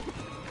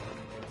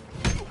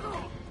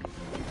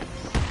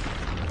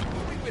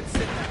 We've been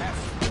sitting to have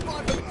some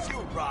fun with you,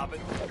 Robin.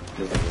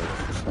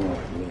 For someone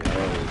like me,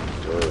 I always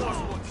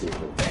observe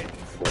people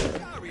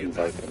before I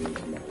invite them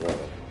into my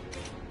world.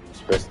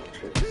 Especially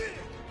chicks.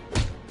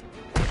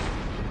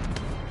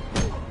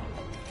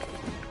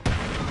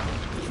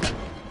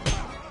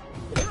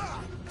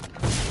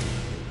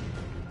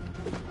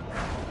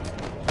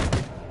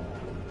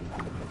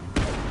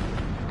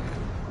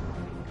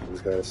 You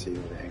just gotta see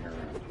who they hang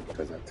around,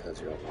 because that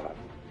tells you a lot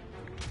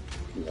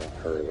about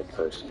her as a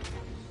person.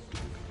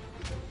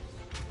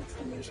 If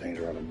somebody just hangs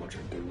around a bunch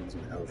of dudes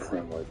and have a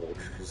friend like, oh,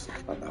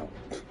 I'm out.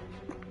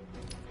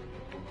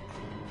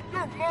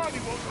 Your mommy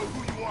won't know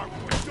who you are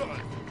when we're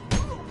done.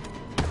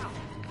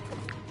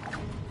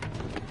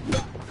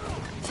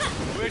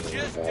 We're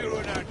just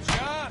doing our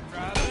job,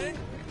 Robin.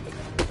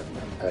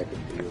 Package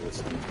deal with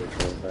some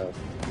bitch like that?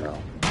 No.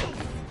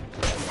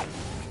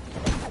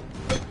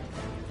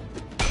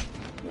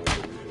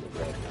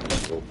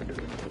 Open to it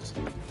with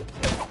some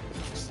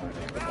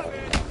signing about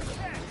it.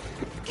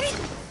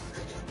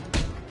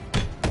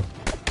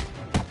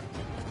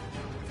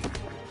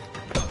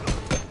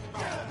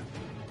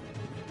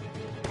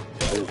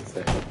 Here's the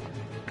thing.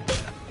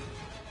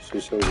 She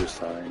shows you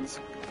signs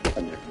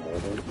and you ignore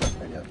them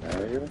and you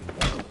marry her,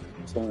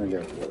 it's only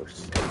gonna get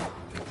worse.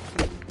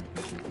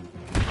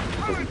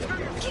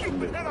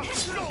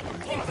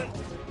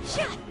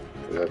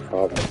 That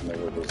problem's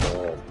never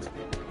resolved.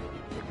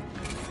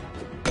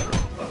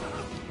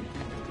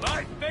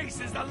 My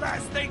face is the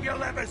last thing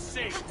you'll ever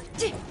see.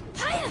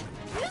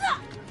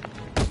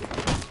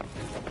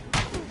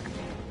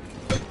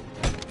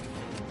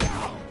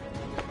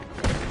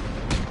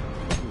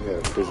 You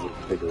gotta physically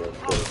figure out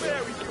what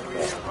Very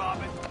curious,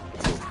 Robin.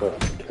 it's his fault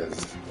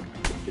because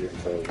he didn't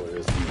tell her what it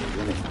is from the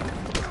beginning.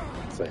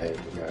 Say, hey,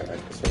 we gotta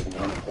act a certain way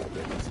about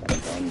this. I'm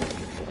done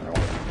with it. I don't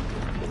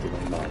want to do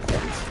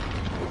nonsense.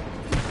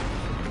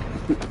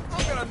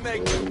 I'm gonna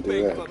make They you didn't do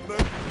pay that. for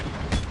mercy.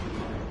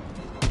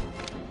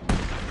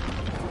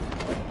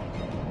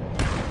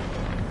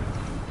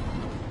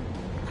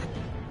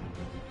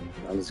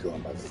 I'm just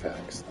going by the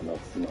facts. I'm not,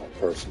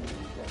 personally,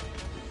 but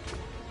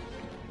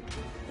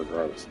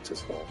regardless, it's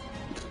his fault.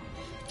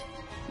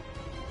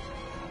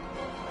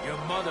 Your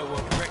mother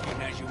won't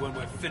recognize you when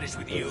we're finished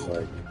with you. It's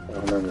like, I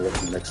remember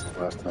looking next the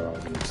last time I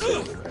was in the city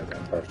with that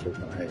Empire State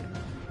going, hey,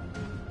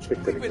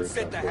 chick did a We've been great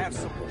sent job to have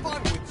getting some that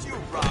fun with you,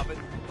 Robin.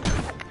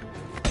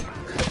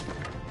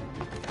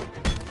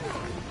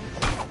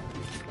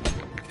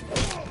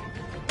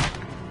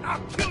 I'll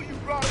kill you,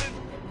 Robin.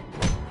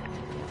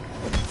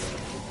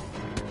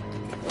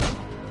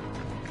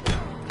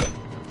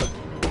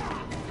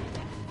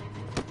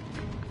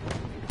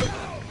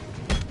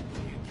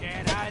 You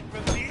can't hide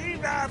from me,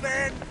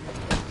 Robin.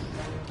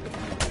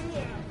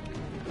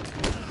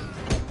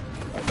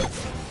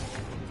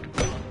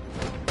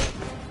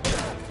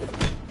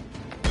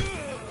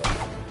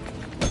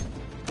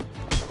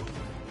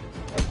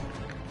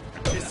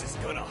 This is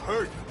gonna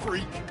hurt,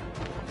 freak.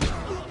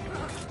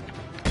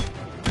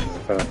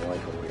 If I don't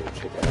like the way a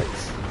chick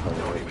acts, I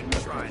don't like it.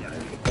 Trying to.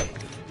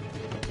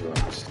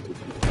 You're stupid.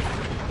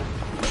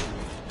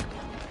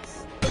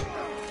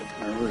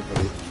 I really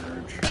believe in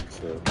marriage,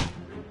 so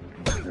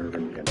never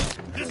gonna be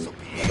enough. This'll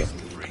be easy,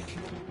 freak.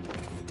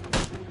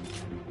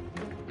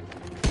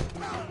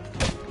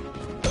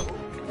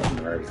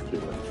 Marriage is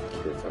cute,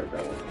 it's like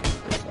that one.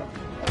 So,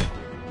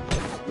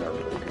 it's not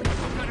really good.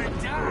 You're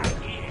gonna die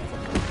here.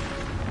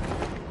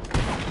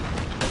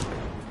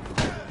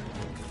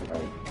 I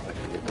don't like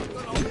to get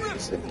the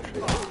signature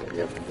that you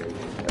have to do.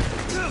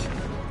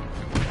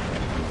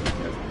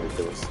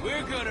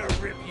 We're gonna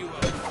rip you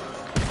up.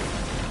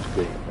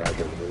 Being back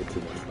is way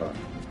too much fun.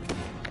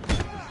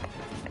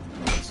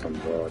 Some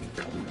broad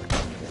coming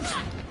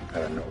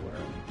out of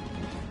nowhere,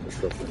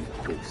 disrupting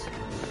the peace.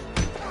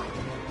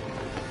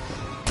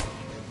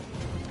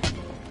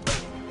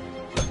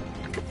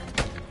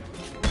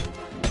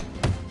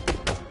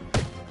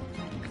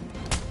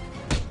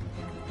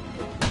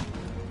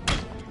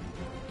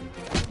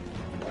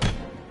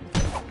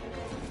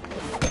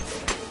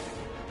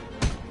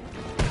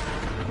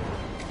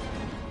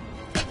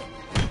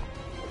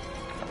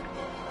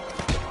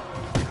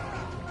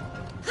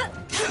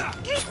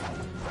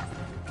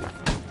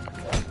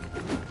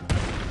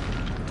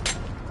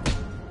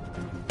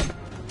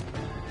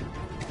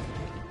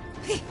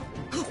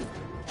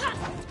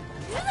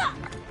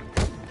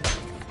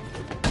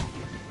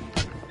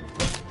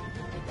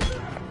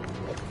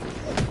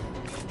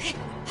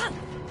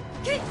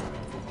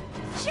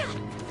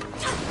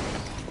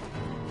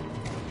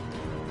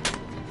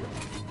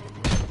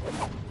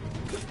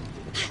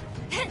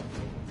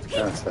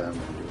 not saying I'm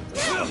going to do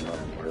this. I'm not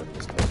aware of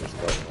this type of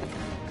stuff.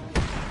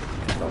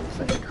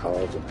 I'm saying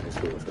college and high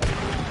school is really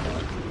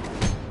fun.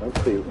 I'll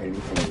tell you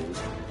anything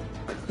useful.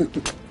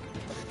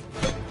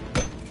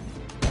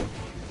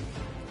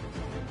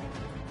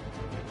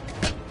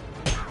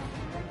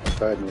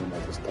 If I had known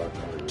about this stock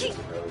market years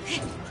ago, I'm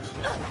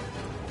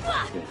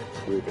just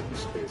completely different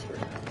space right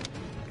now.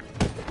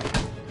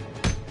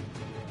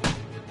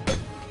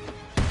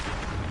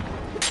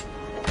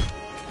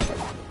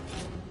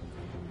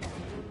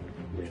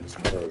 As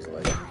far as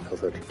like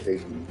health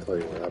education, I'll tell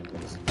you what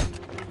happens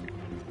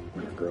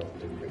when a girl and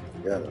dude get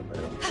together. They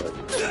don't tell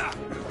you.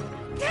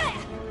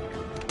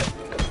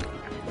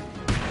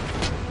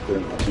 They're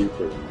not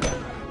deeper than that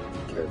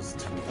because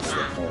it's too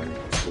horny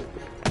and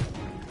stupid.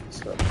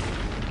 So.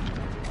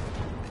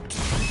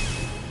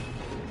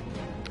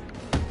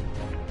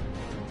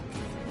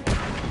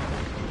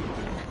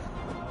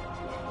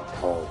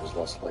 College is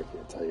less likely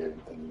to tell you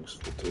anything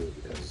useful too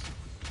because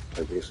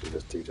they basically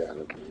just teach you how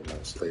to be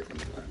a slave from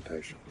the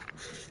plantation.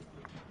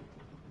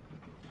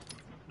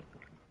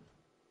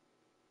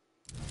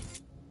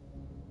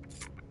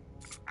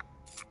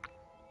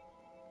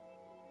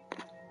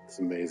 It's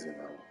amazing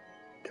though,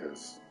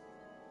 because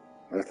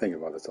I think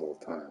about this all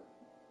the time.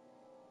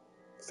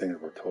 Things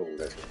we're told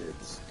as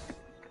kids: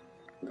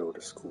 go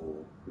to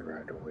school,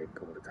 graduate,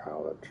 go to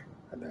college,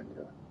 and then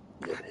you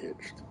get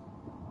hitched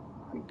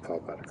and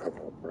pop out a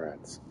couple of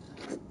brats.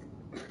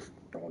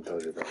 No one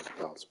tells you about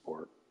child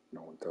support.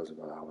 No one tells you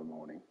about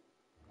alimony.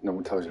 No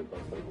one tells you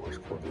about the divorce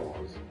court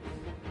laws.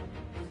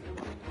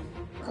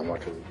 How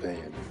much are we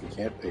paying? If you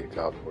can't pay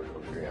child support, you go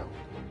to jail.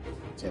 If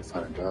you can't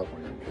find a job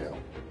when you're in jail,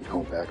 you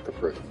go back to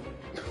prison.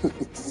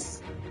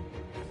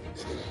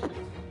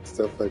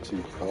 Stuff that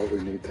you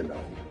probably need to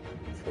know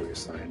before you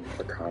sign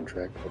a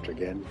contract, which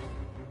again,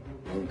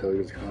 no one tells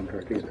you it's a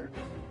contract either.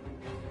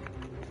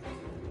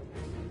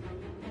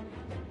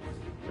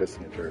 This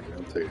in church, I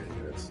don't tell you any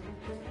of this.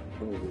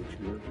 Oh, what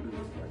you do?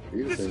 Like,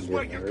 this is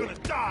where you're gonna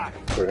die!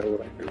 What the hell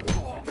would I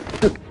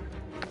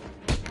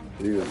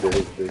do? You just did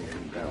his thing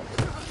and bounced.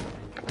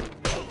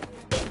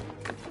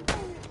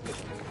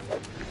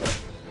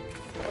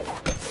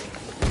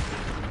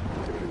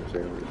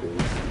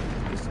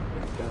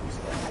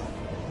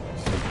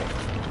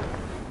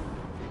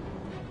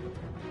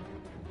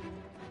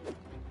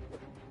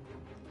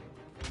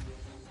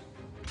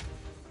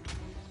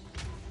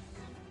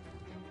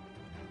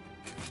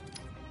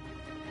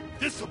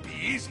 This'll be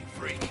easy,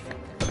 freak.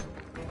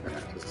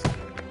 Just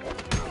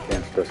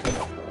can't stress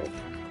enough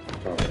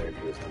how dominated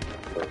you is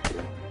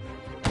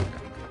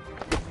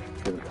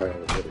in the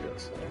title of the video,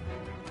 so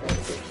I'll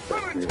just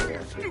stress me to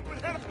watch it.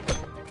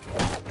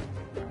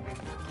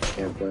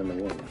 Can't blame the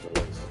woman for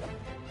this.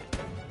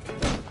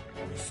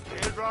 You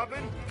scared,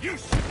 Robin? You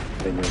should.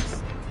 Thing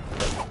is,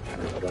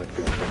 there's black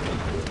people that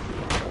don't do it.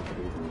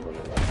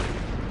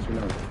 You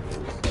know,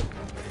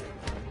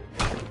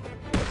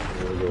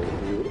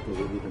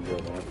 we'll even go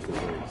on to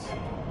ways.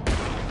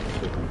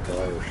 She can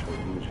fly or she'll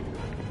use you.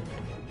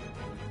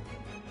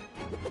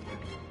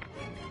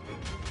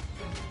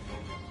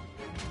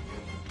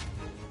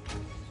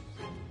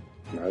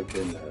 Now, I've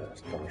been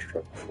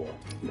starstruck before,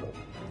 but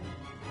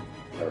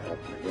never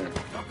happened again.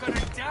 I'm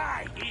gonna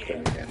die here.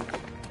 Then again,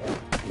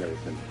 never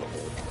been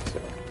before, so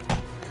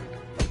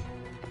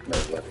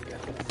never let it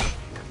get me.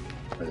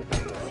 Never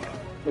been around.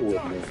 It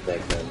would move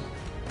back then.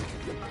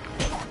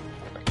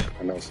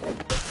 I know some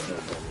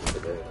things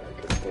today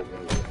I could still do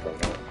if I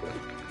want, but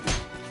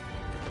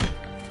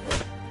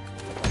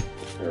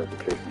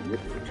verification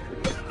with the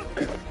street.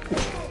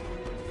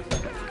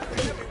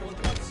 Everyone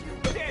wants you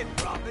dead,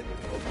 Robin.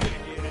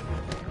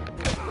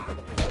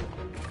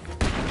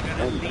 I'm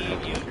gonna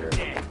leave you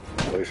dead.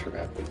 The place would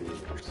have to be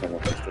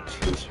someone has to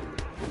chase you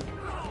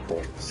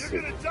across the city.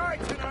 You're gonna die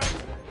tonight.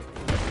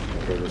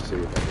 Go to see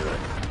if they're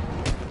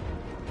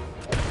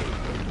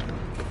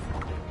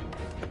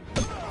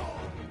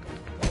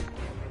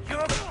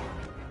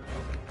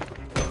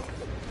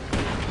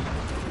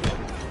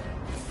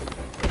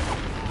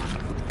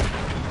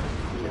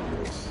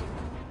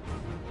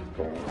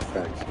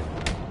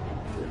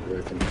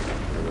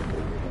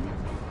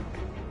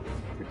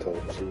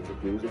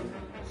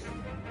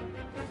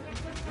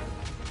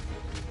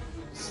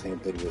same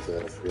thing with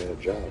if you had a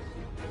job.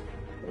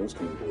 No one's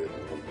going to believe in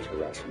woman's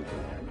harassment of a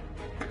man.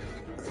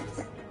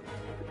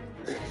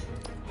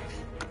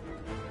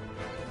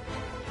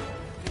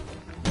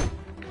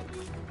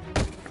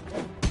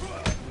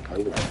 I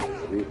wouldn't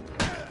believe it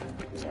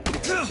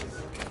either.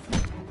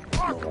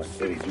 More like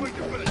they do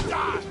kind of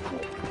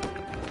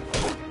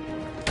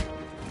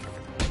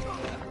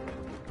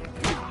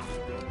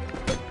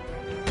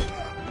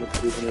what's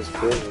even this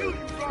bill?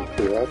 If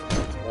you're up,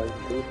 that's why you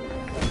do it.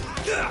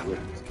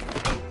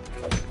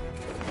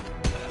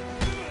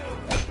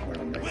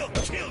 We'll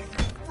kill you,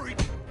 freak.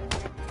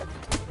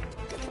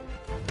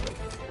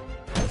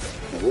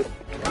 What?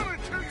 Come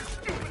and turn your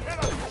stupid head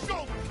off your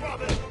shoulders,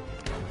 Robin.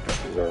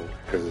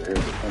 Because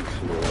here's the punch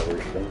you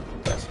always show.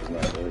 That's just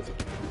not worth it.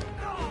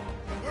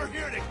 We're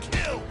here to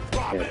kill,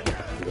 Robin. Yeah,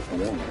 if I'm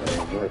wrong, that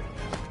ain't worth it.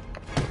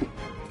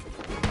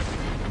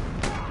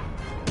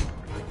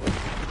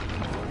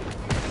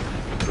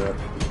 that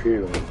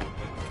repeatedly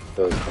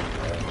does things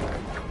that way.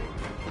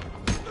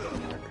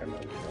 And they're kind of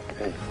like,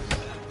 hey,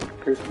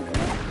 here's my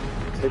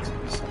app. Text me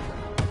something.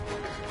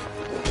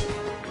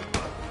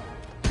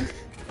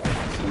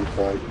 You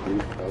probably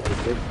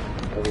did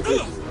do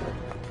that.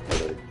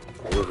 But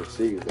I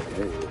overseas that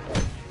maybe if I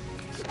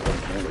spend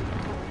money,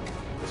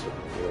 this would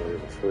be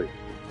really free.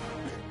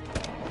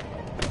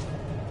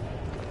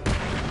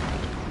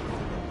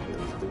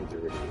 These dudes are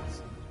idiots.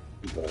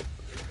 But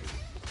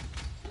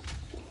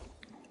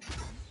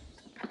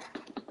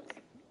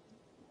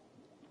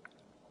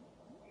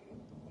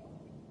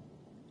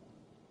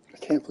I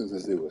can't believe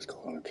this dude was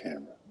caught on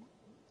camera.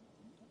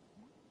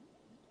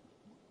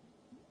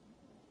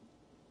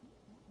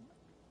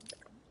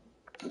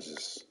 It's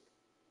just,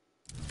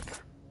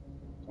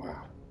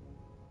 wow.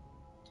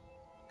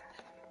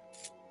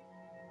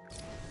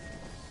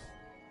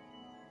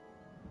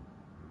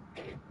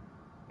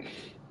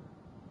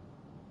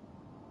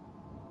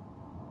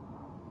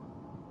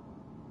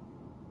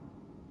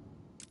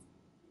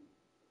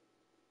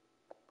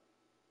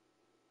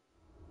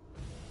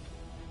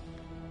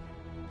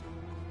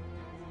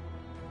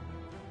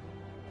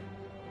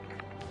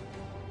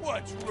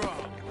 What's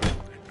wrong?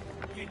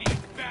 You need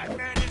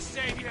Batman to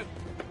save you?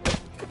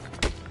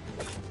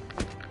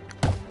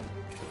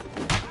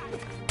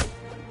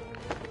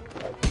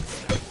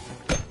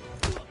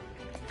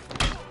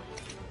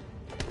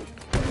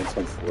 It's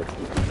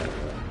unfortunate that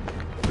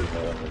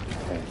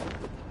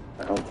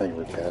I don't think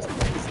recasting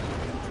this,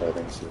 I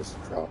think it's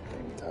just dropped the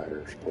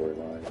entire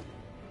storyline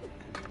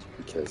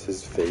because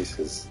his face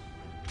is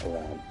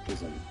around,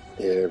 is in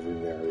every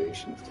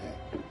variation of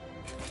Kang.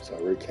 So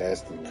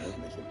recasting that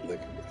make it look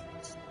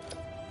different.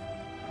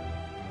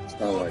 It's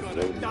not like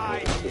Logan,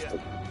 it's just a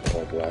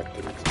all black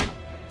dude.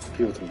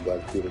 People think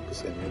black people look the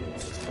same anyway,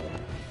 so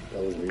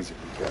that was an easy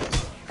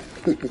recast.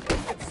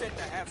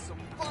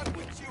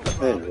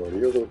 Hey, well,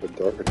 you're a little bit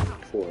darker than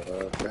before.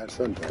 Bad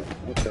suntan.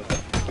 Okay.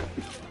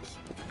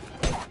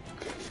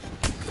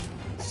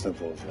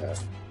 Simple as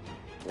that.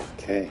 Well,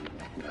 Kang,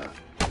 nah.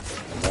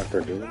 And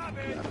Dr. Doom, nah.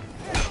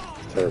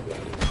 It's terrible.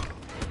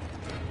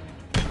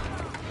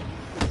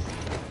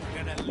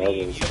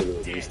 Marvel should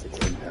have released a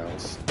clean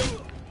house.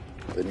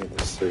 They need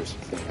a seriously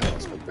clean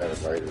house with better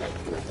writers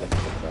before they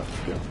think about the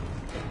film.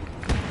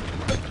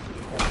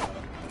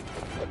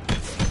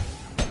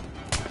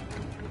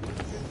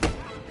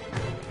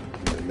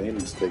 The main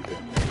mistake they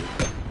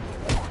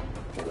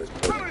made was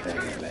putting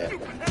Kang in that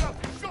one.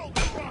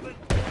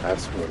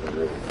 That's where they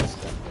really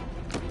messed up.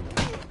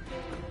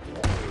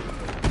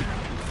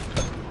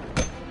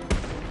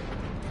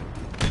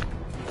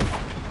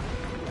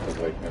 Because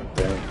like now,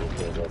 Kang will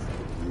build up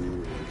for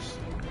years.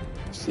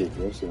 See,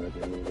 most of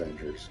them in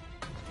Avengers.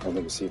 I'll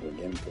never see them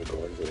again for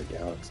Guardians of the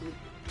Galaxy.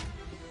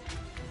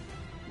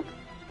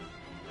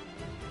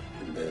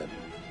 And then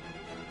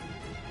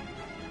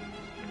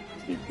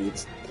he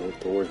beats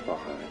Thor's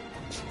behind,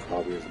 which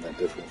probably isn't that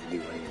difficult to do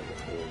anyway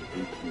before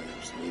he beats him in the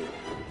MCU.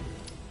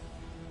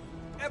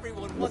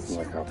 Everyone Nothing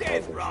like how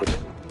powerful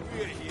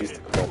he used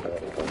to crap out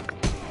of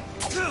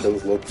him.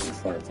 Those look in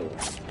front of Thor.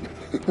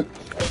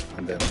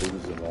 And then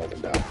lose them all to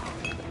die.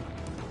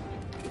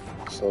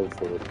 So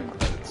full of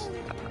regrets.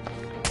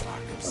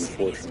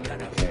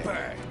 Unfortunately, he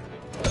can't.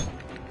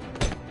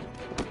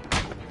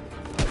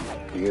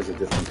 He is a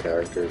different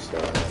character, so I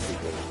don't think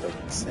people expect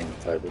the same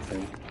type of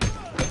thing.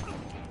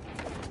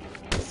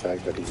 The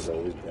fact that he's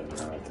always been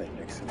around, I think,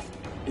 makes him,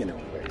 in a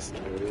way,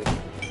 scarier.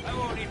 I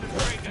won't even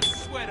break a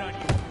sweat on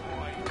you,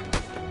 boy.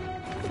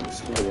 He's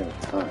still in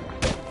time.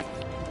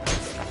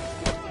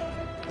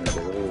 And it's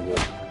like, oh,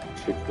 look,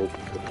 she broke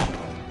the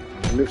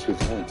I knew she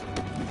was going to.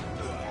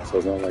 So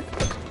it's not like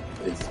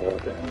they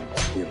thought and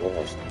he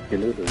lost. He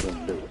knew they were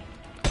going to do it.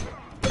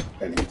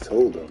 And he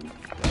told them,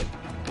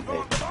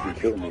 hey, you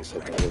killed me, so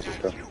I was just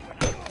coming.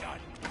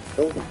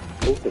 Told them,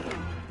 both of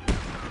them.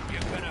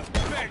 You're gonna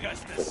beg us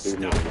to But he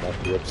knew stop. about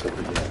the upset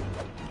again.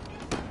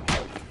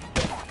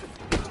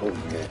 He told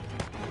me, yeah,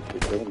 you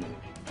killed me.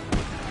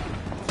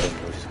 So I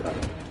was just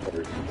coming. Or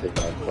you can take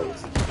my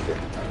place.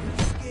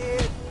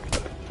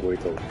 So he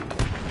told me.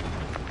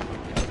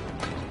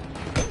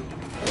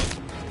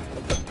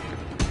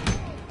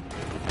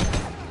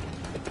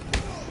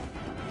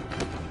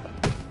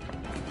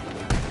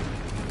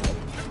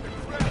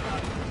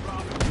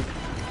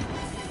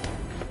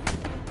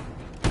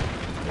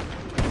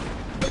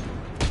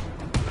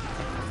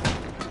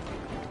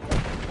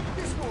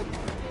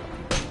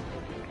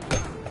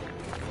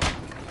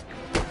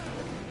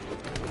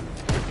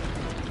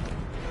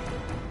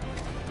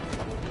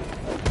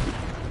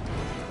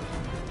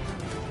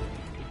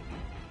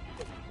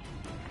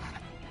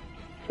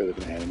 Could have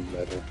been handled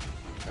better.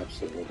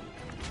 Absolutely.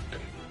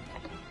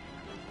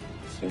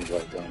 Seems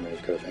like the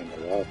Dominator could have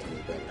handled a lot of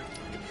things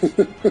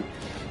better.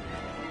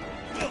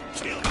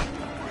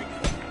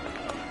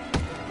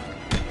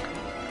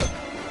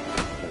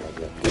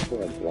 People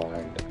are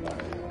blind by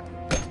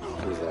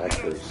these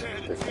actors.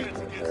 They think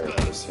that they're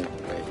the same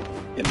way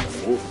in the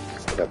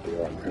movies that they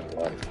are in real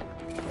life.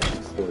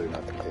 It's clearly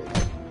not the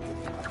case.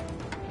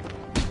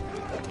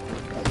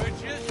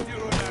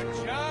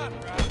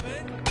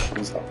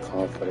 He's all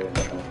confident and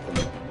jumping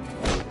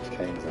over his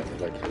canes and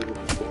he's like, "Who did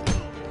this?"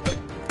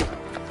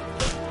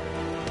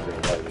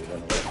 Everybody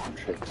running away from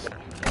chicks.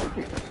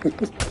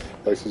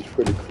 Like she's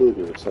Freddy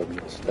Krueger or something.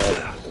 Just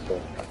stabbing at the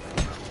ball.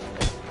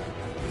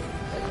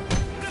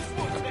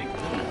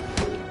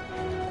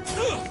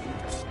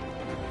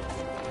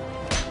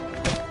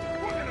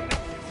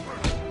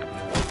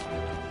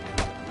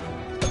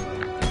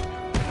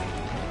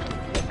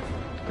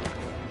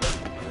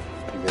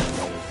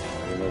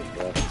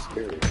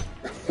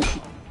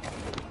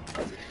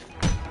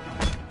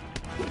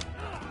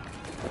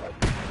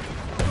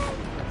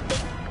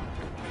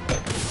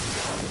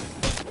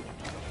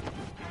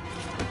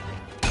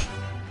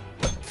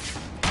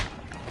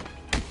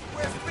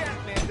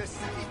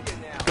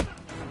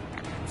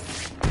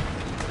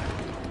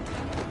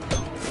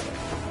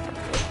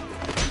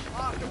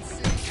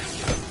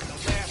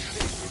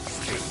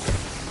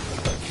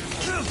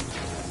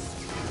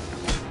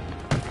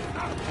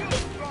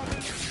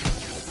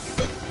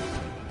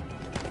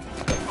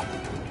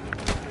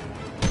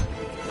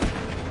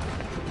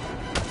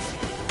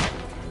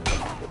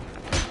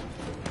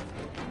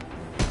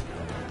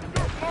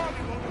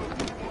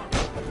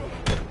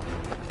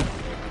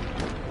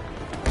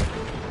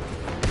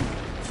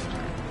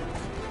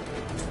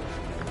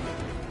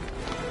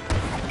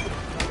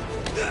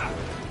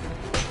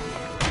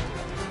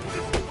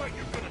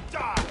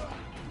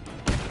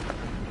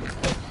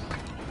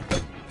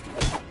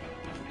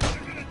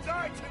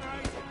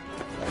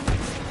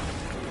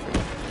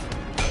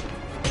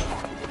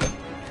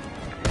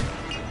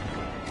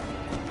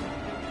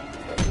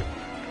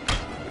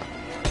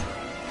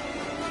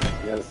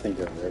 You gotta think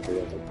of every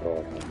other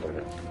broad out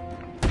there.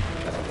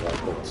 And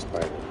I'm like a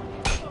spider.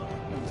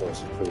 And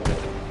those pretty other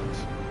ones.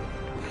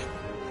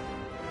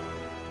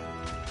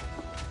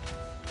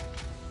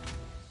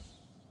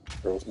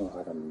 Girls know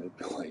how to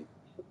manipulate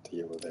to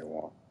get what they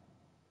want.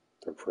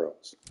 They're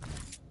pros.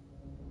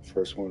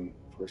 First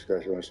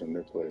guy she wants to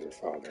manipulate is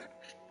her father.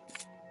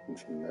 And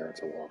from there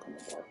it's a walk in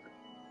the park.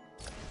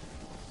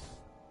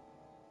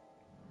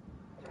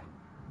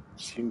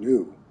 She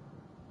knew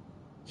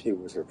he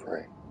was her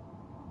prey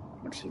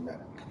when she met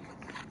him.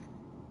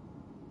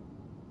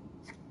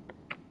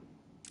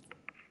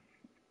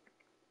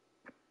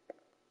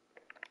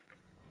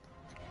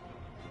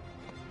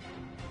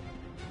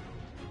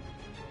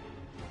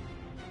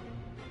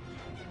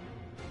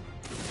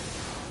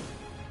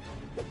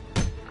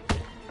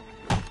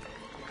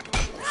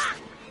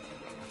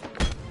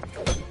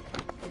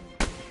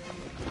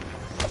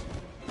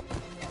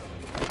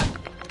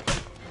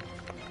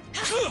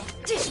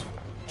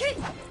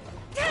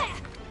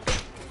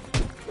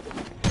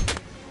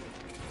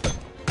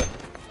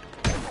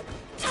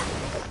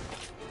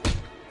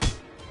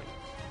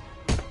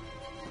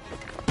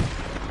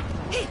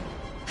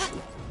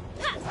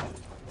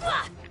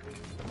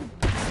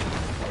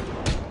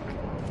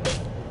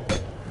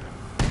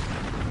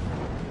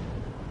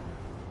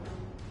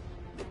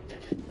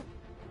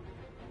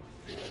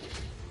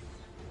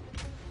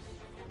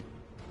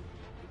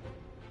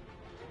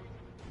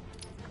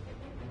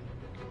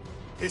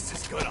 This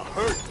is gonna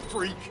hurt,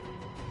 freak!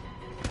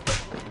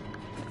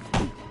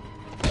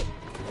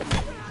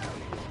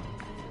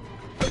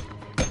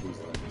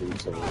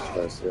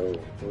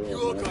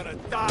 You're gonna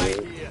die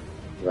here!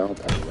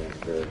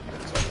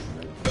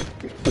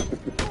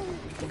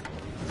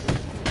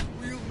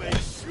 We'll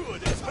make sure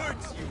this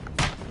hurts you!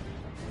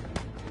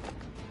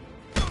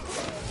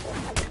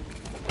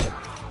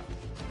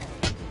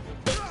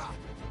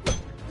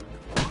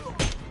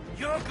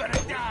 You're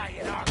gonna die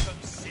in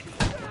Arkham City!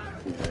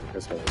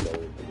 That's how it's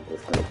always been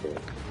different, but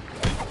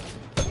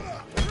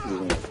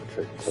even if the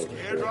trick told her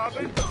Scared,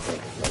 Robin?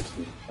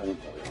 I don't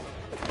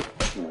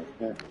know.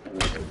 Yeah,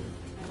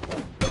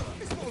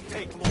 This won't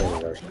take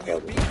long. We'll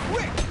be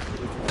quick!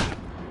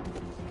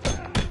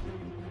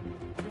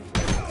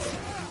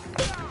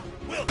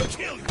 We'll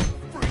kill you,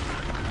 freak!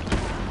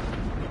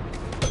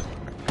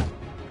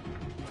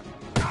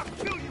 I'll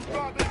kill you,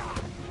 Robin!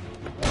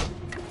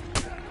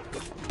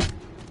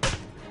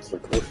 so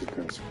of course she's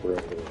gonna square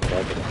up with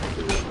Robin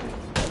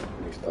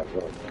when he stopped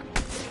up.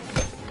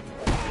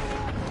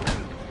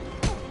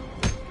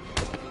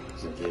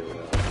 She gave it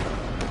up.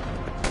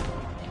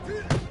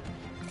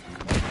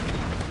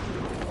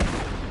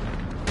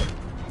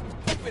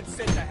 I've been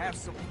sent to have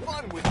some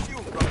fun with you,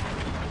 Robin.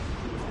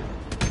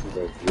 He's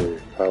like, you're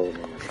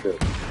piloting your ship,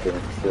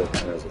 doing the ship,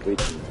 and there's a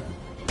leak in there.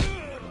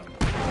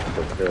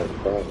 Take care of the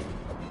problem.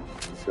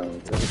 She's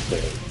going to take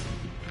care.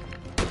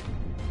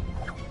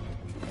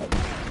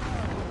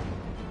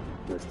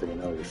 Next thing you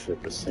know, your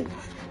ship is sinking.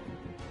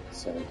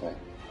 Same thing.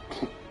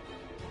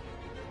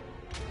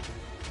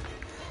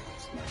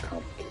 It's not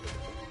complicated.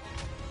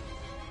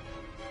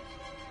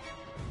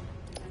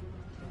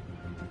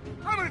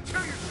 I'm gonna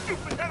tear your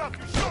stupid head off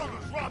your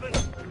shoulders, Robin!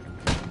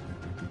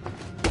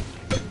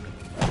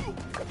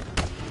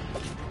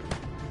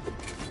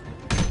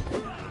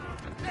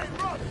 Hey,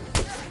 Robin!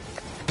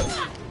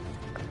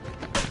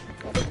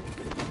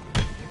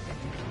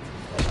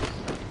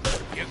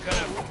 You're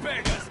gonna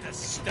beg us to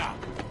stop!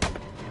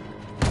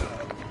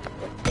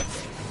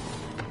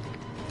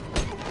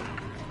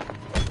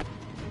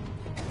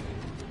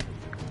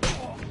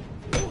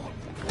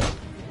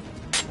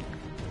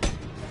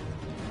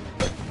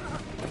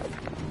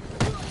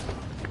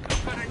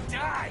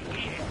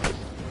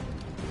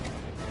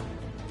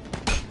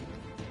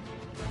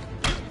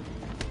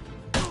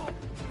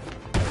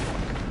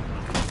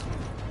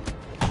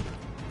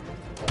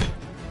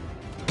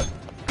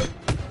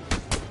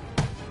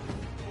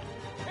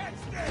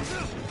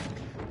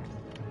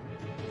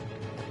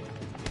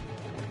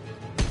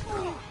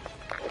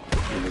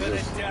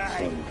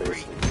 some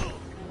basic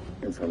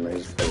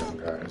information for them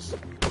guys.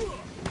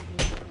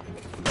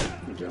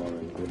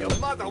 Gentlemen, we Your don't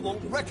mother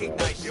won't need recognize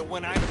drugs. you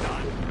when I'm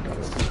done.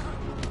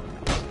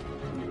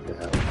 You need to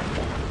have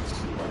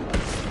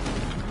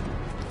balance.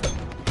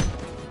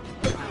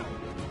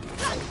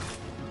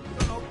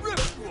 Gonna rip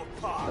you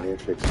apart.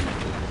 Matrix.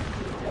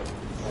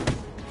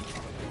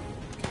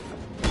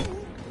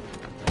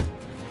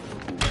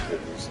 Get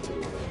used to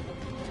it.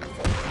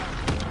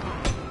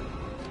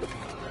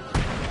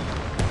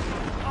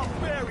 I'll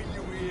bury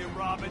you here,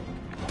 Robin.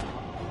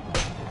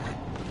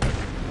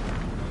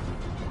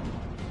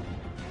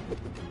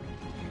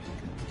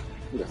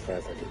 The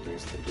fact that you're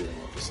used to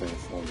dealing with the same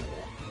formula.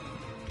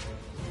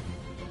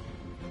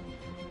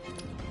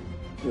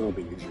 It'll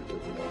be easier to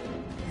ignore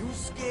You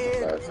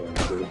scared? bad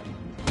things too.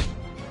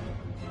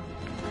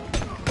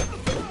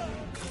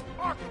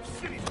 Arkham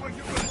City's where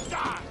you're gonna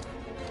die!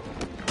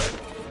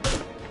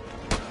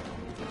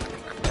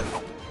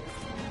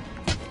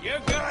 You're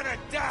gonna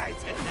die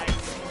tonight!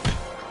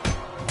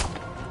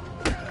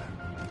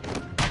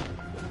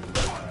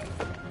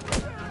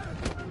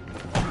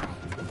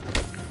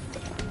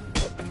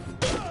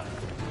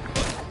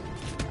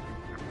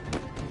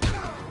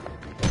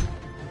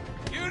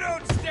 You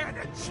don't stand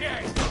a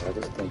chance! I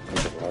just don't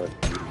think a lot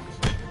of people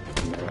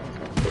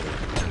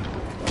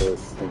I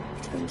always think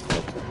 10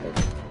 steps ahead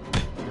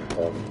when you're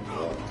talking to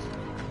drugs.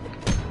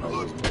 I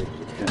was maybe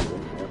you can't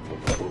win that,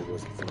 but he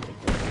wasn't thinking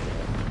that.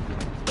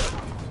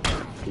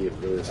 He had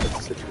really set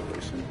the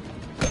situation,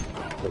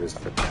 put his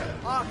foot down,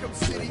 Arkham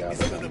City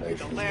is gonna be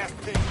the last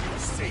thing you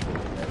see.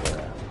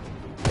 never happened.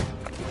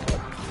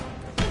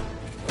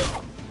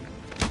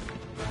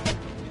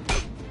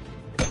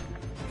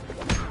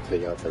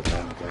 Take out their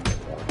time again.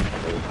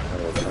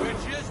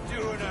 We're just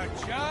doing our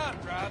job,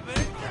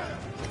 Robin.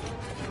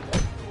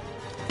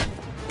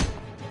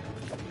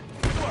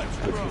 What's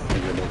If you wrong?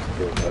 think it makes you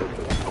feel better,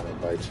 but it's gonna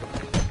bite you.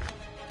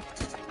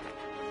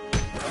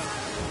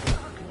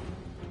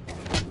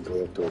 Go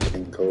up to a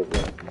king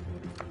cobra.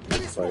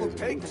 This Fight won't his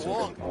take boots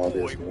long, and all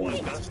this boy,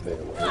 warning wonder. to stay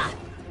away.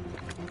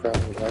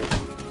 Probably like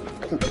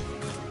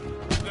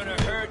It's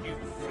gonna hurt you,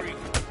 freak.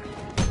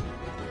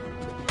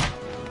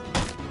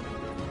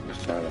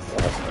 just trying to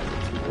fascinate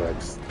the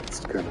T-Rex. It's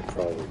gonna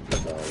probably be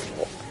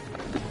valuable.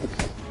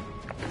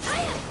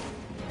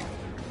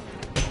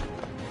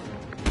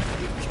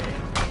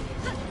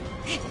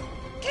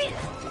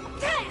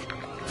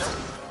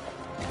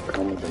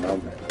 Come with an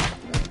outlet.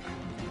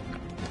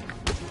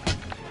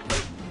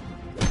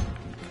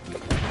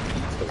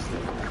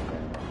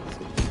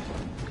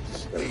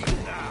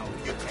 Leave now.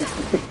 You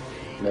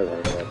can't. Never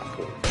heard of that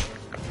before.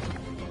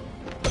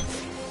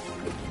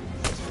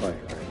 It's funny,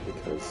 right?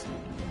 Because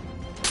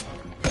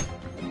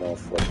I'm all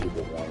for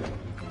people wanting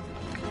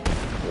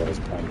what is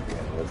kind of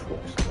being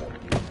workforce, but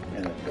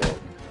in a day,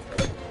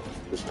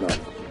 just not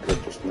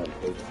good, just not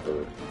good for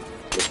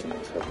lifting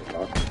these heavy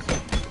boxes.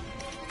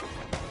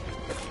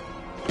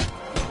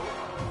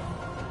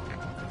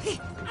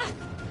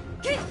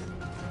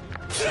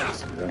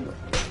 Remember,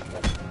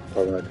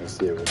 probably not going to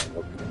see it when I'm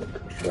looking at the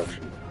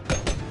construction.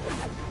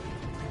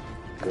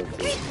 Going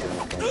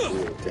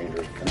through a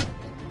dangerous ground.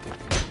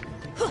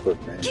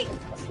 Put man on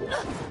the floor.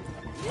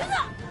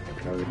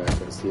 Now you're not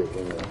going to see it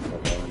when I'm on the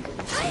line.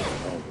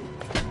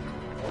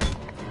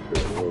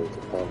 There's a road to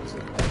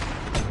opposite.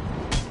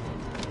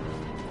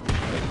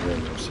 And then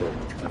you're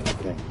sitting trying to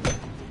think.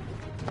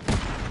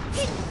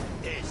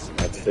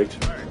 That's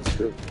fiction. That's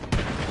true.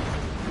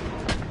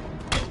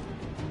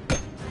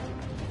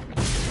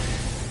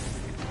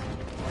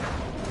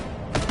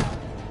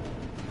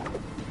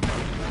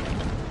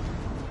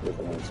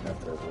 Everyone's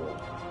got their role.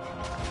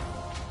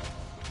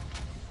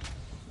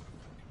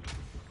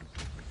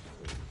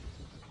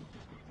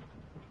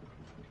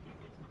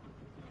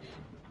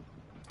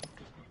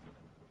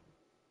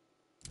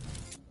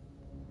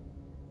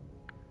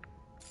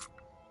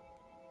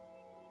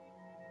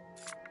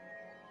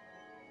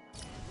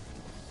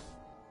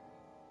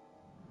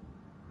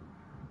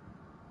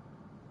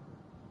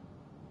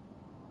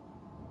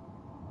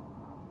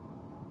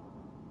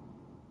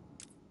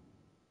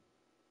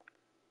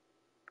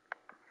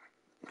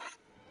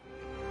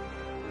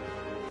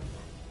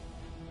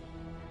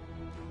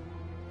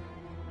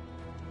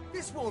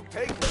 This won't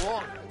take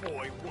long,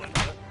 boy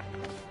wonder.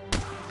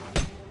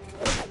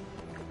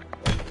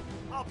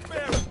 I'll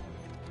bury you.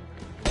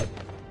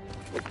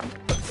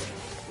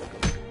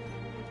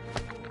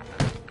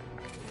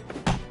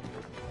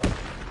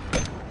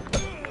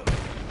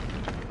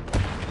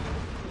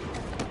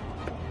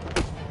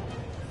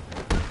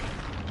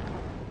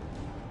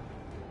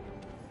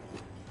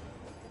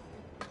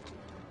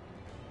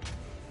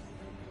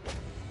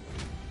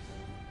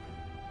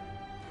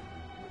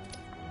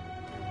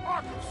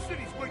 Arkham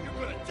City's where you're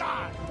gonna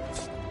die!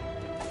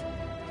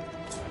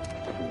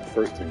 And the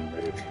first thing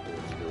they did was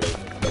to raise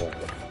the flag.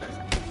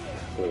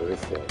 So they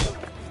thought.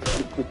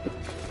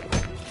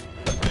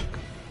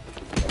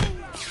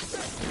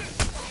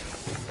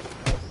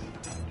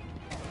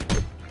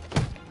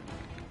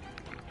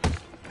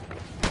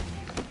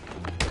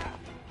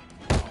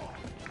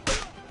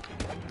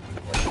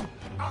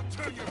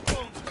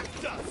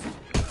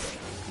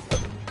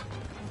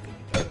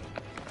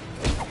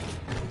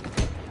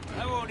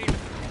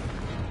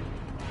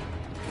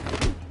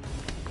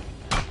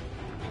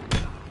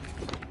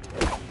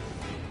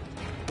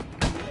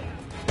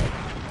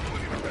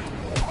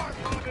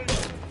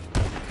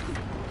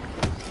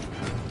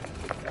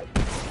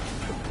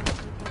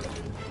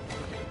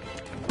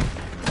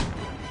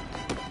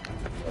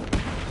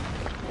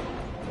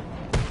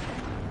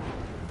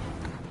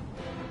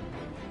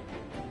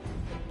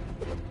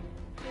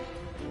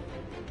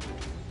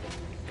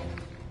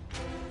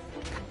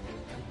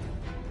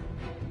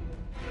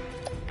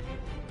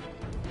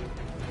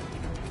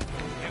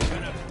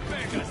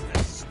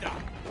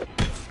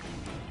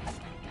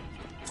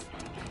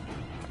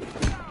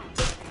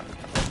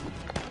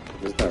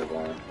 It's not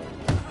wrong.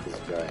 This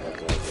guy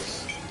has all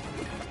this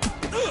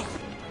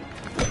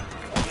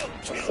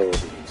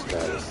authority and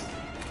status,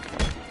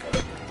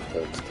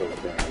 but it's still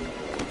apparently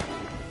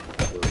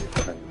really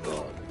kind of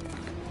broad.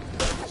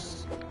 It's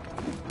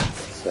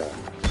sad.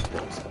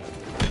 It's sad.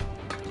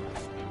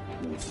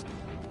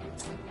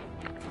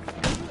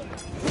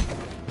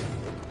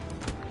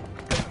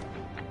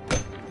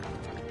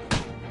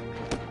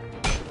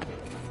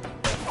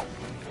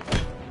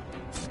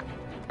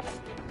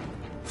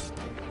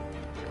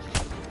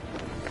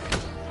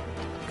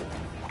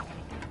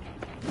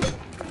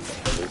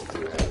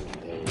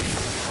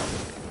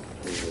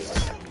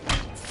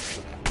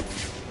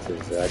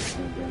 Exact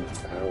same thing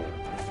with power.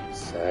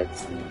 Exact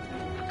same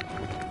thing.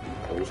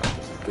 Post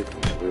was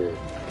freaking red.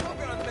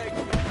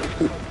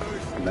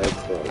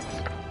 Nightclubs,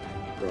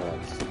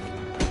 drugs,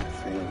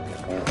 family,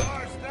 home.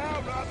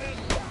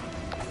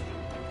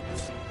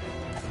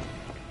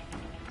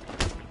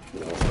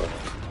 But also,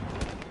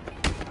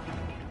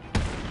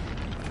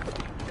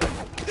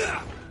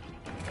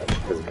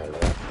 because it got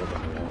wrapped up in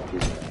the wrong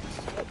piece.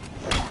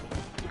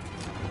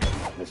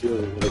 That's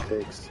really what it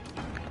takes.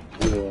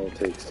 Really all it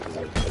takes is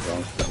like a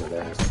bunch of the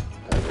ass to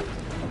have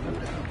everything come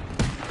down.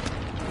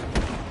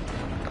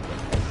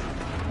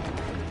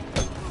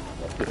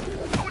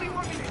 What do you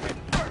want me to hit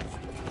first?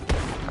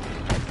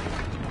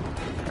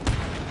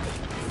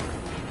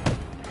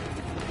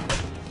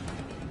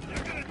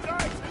 You're gonna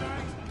die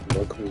tonight.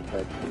 Luckily,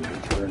 back in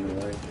nature in a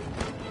way,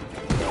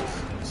 because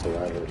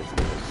saliva is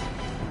this.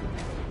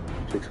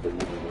 Chicks were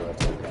eating well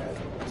so bad.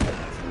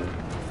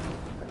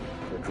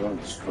 They're drawn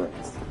to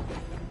strength,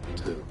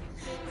 too.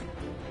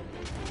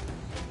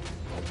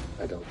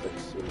 I don't think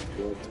she was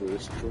drawn to her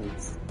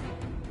strength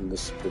in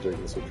this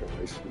particular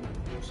situation.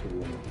 She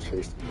wouldn't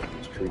chase them down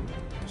the street.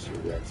 She was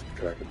actually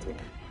attracted to them.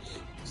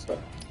 So,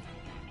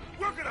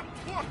 We're gonna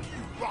pluck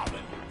you,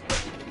 Robin.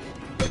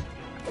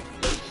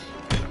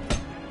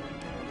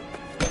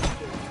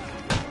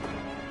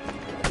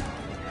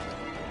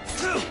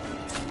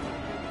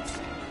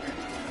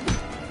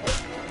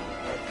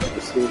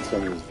 I've seen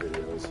some of these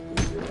videos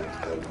that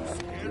are not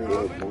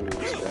really more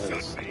than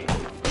status.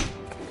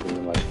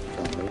 Even like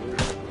from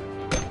nowhere.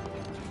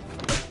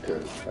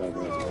 Because I don't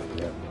know if it's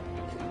already happened.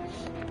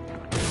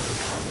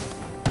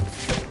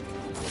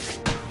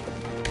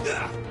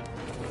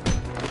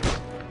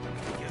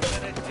 You're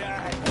gonna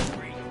die,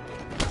 free.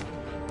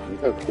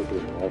 Look how quickly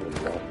Marvin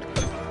dropped.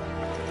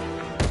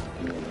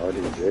 I mean,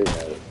 RDJ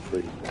had a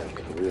pretty bad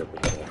career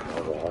before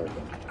Marvel hired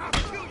him. I'll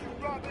kill you,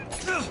 Robin.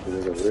 It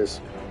was a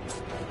risk.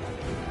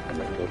 And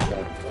they worked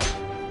out.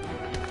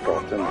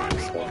 Brought them to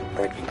self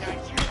purpose.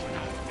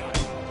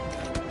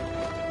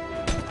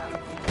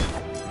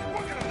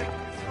 We're gonna make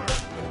this hurt.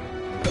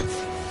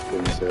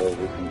 Didn't say, oh,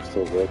 we can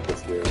still work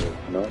with you.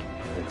 No,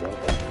 they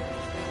dropped it.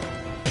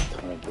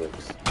 Time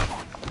breaks.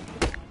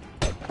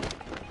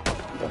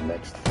 The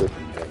next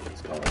flipping day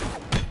is gone.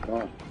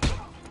 Gone.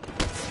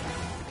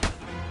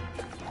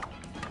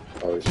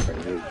 Always trying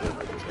to do it,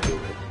 just do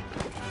it.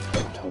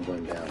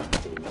 Tumbling down,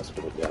 and that's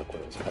what the black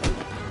was coming.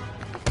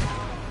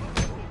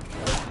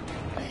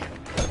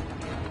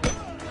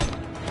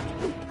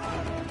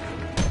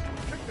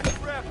 Kick the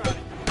crap out of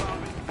you,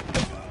 Robin.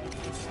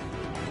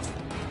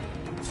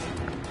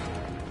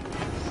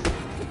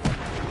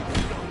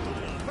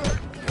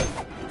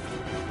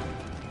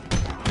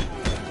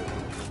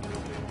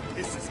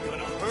 This is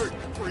gonna hurt,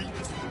 freak.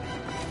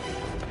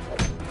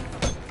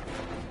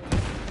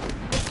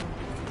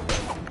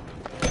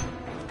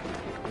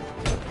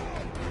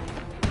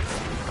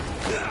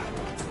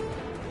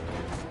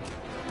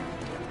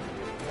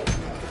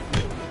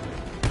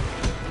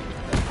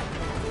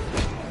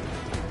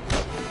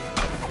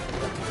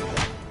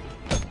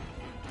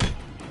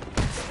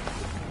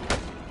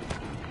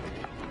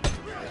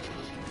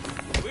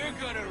 We're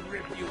gonna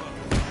rip you up.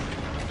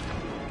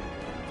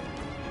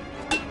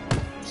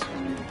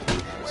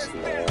 Where's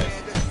Batman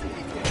to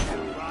sneak in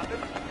now,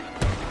 Robin?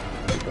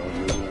 Don't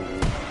need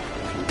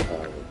any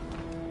power.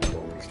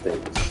 Don't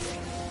states.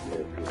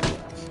 Yeah,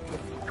 prisoners.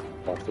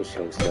 Watch the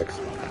show Sex.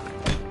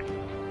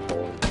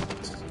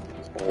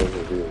 It's all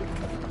revealed.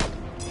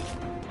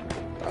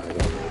 I don't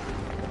know.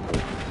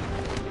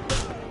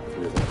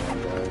 You're the one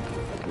guy.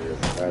 You're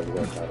the guy who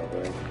got out of the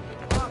way.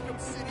 Arkham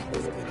City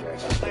was the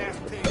last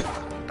thing.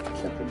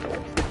 Can't be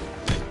both.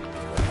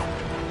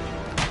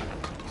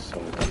 So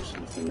much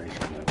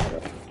information like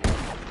that.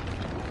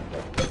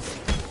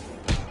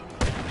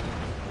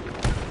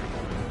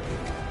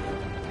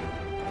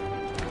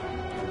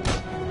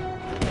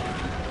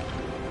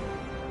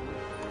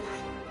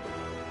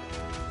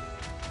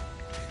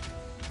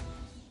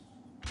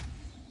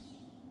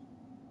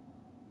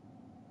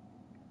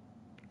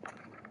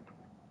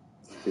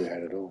 You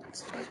had it all.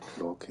 It's like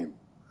it all came.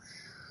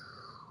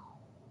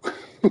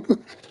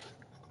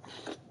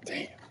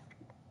 Damn.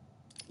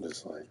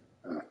 Just like,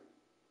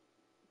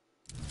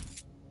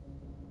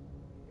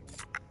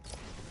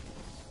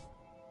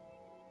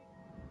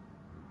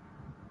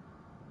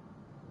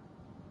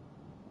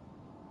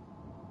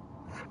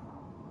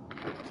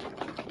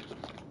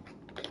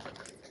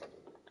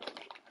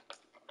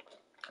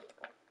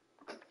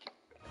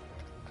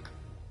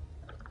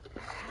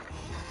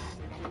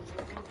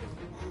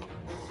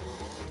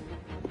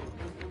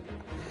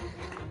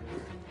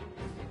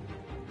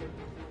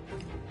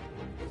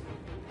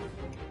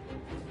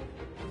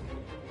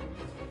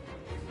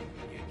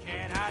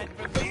 Time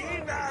for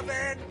me,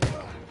 Robin!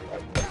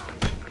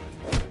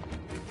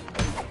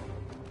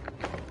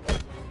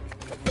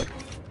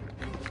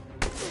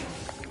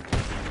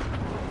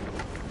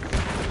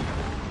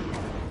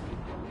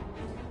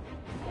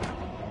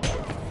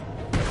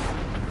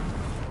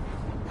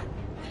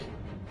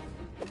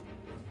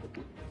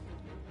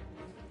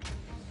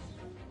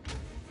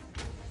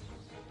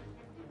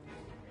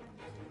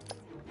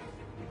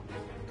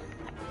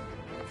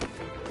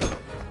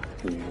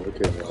 I mean, look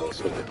at it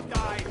also.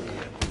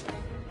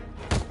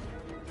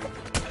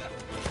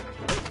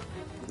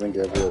 I think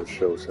every other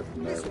show except for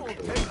Marriage show, man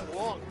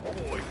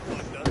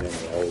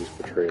always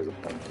portray as a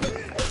punk.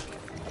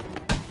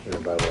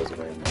 Everybody loves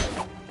Rain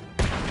Man.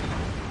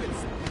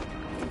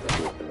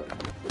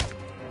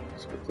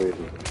 It's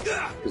completely,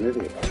 because if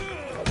you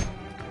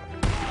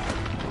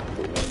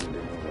they wanted to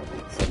know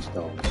that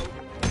Flintstone,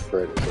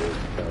 Fred is always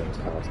down at his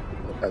house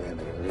by the end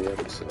of every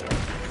episode.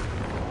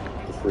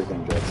 The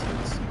freaking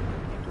Jetsons,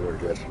 George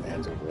Jetson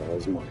hands over all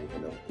his money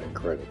in opening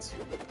credits,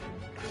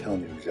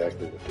 telling you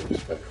exactly what to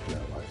expect from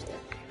that lifestyle.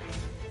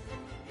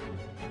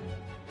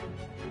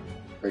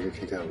 Like if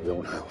he got his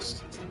own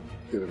house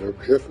in every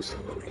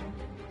episode.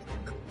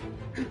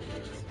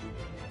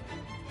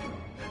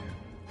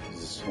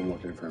 There's so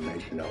much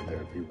information out there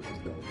people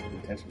just don't pay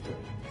attention to.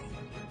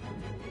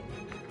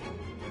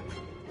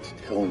 It's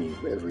telling you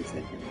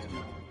everything you need to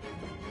know.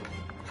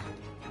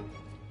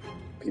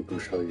 People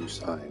show you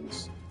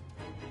signs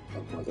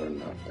of whether or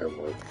not they're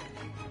worth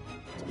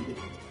to meet.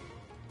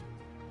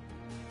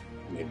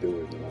 And they do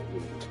it in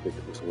really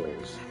conspicuous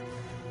ways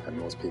that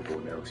most people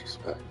would never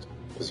suspect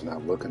because they're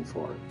not looking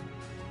for it.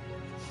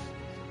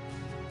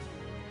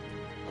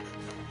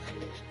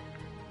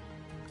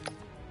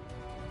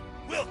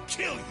 We'll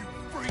kill you,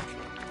 freak!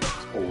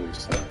 It's always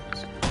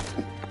signs.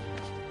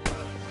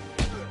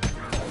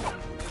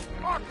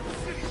 Arkham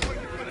City's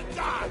where you're gonna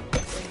die!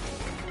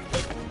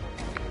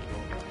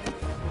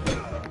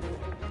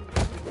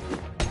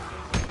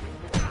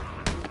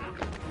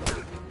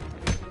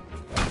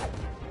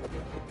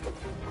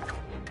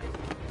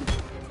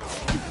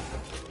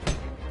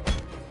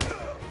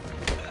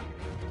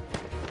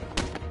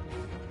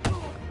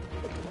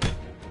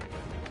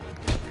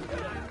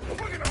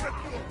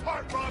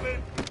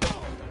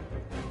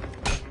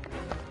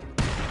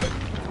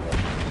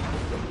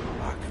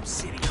 Arkham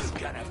City is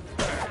gonna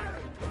burn.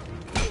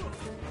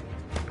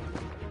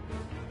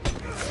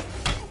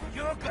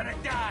 You're gonna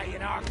die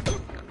in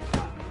Arkham.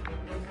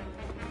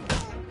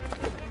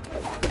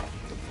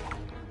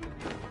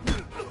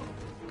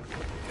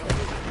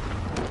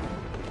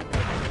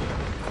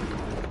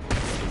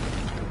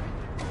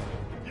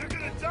 You're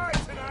gonna die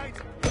tonight.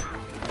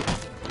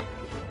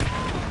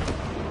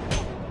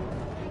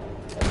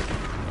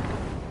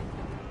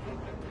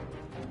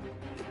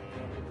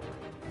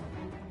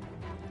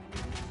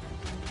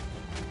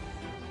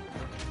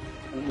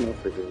 I don't know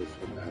if it really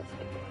shouldn't have.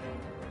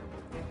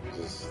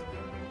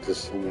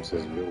 Just almost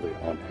says really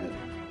on him.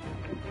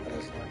 And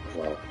it's like,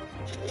 well,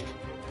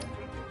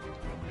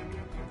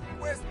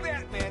 Where's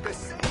Batman to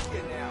save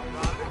you now,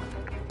 Robin?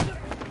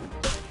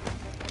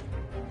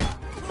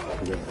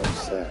 I'm getting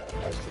upset.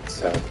 It's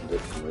sad for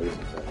different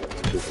reasons. I know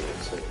people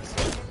would say it's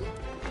sad.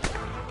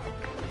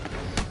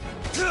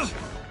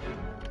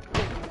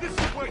 This is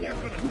where you're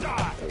gonna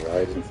die. The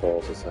rise and fall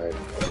of society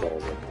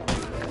falls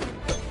upon man.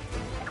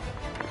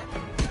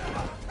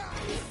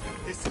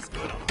 This is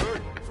gonna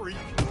hurt, freak.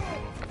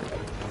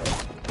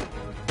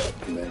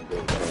 Men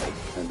build cars,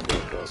 men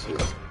build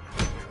buses,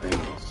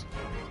 trains,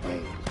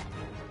 planes,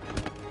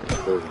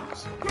 buildings.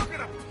 We're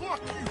gonna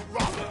pluck you,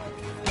 Robin.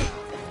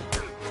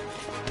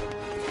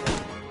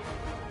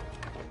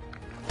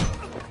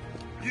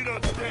 You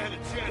don't stand a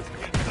chance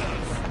against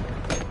us.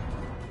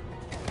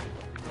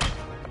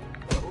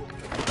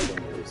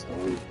 It's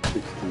always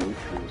fixed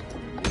nature is to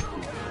make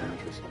you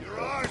dangerous and You're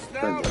ours her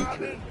now, nature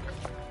Robin.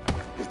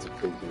 is to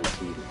take you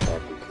to the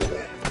proper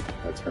care.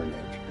 That's her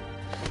nature.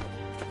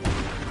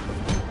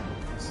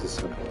 It's as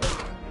simple as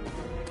that.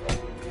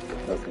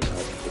 Nothing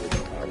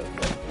complicated about it.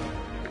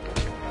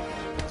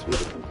 It's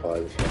really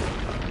complies with her.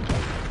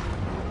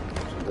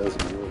 She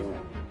doesn't move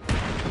alone.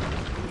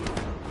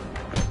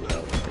 You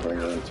know, bring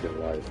her into your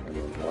life and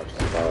then watch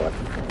the fire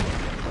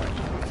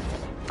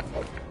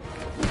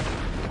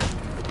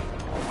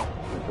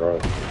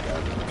regardless of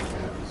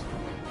what happens.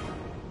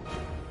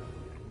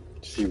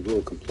 She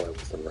will comply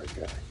with the right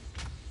guy.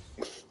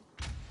 I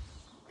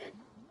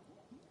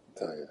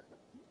tell you,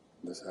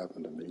 this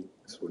happened to me.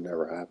 This would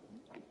never happen.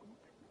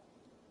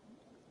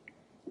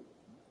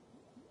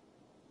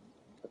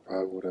 I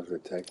probably would have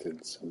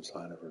detected some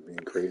sign of her being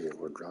crazy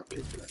or drop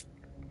kicked her.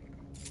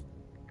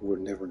 Would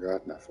have never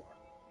gotten that far.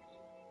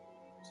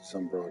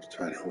 Some bro's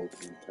trying to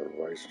open their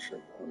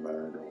relationship or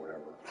marriage or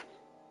whatever.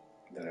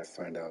 Then I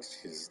find out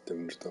she's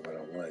doing stuff I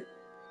don't like.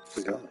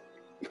 She's gone.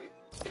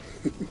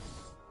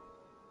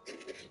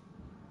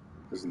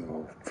 There's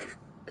no,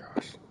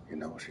 gosh, you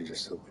know, she's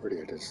just so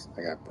pretty. I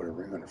gotta put a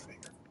ring on her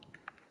finger.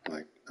 I'm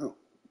like, no,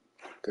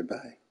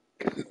 goodbye.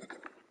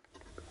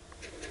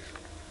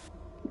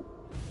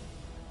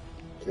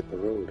 Hit the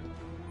road.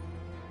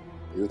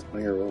 You with one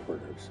of your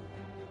workers.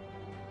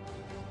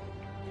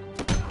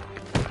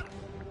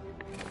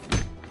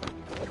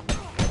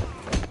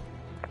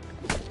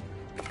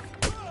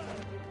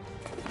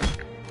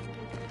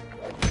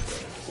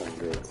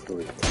 You're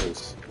clearly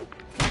close.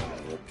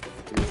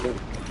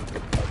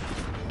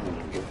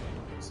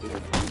 See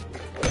it.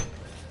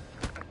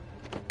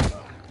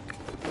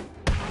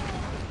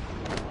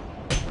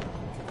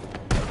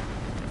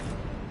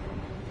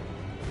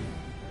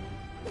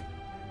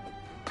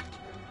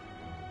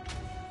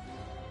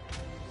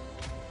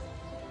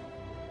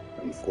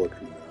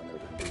 Unfortunately, none of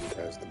the dude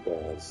has the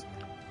balls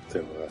to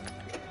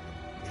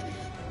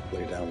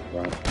lay down the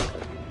ground.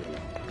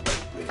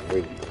 They're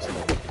waiting for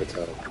somebody gets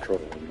out of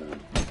control and then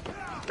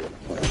they're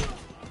playing.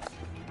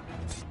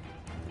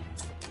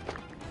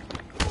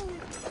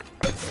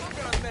 I'm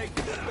gonna make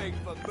this big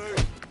for me.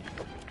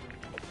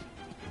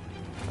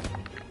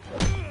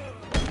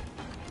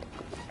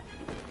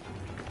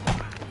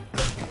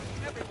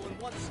 Everyone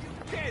wants you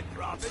dead,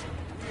 Robin.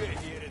 We're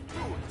here to do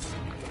it.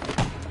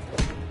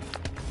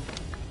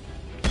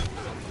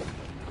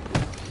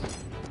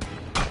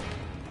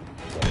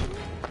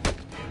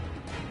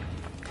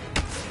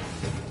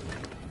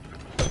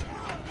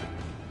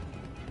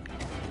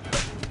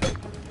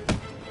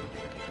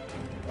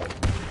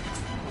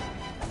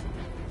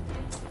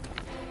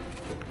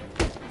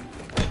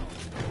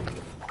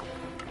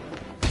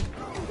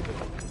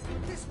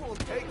 This won't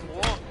take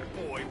long,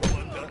 boy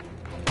wonder.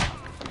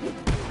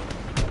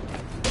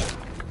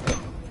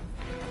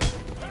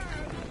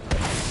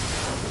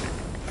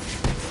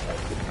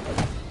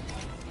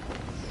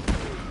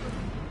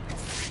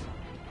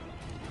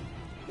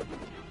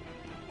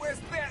 Where's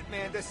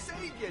Batman to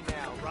save you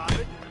now,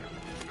 Robin?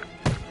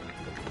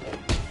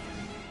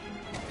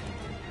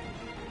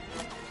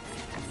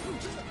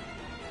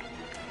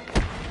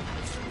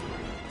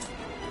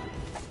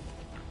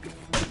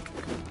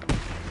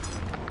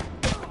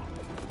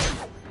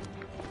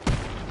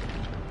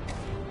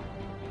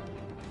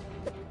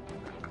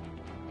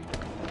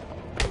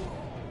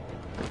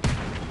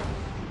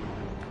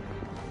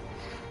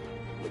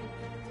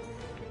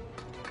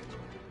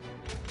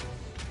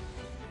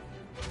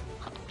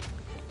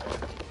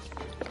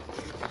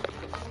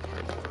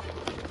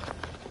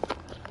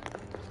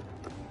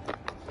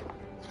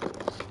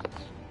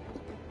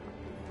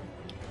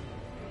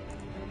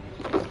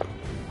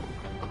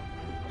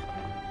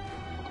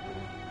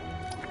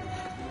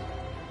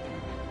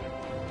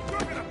 We're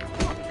gonna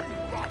fuck you,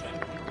 Robin.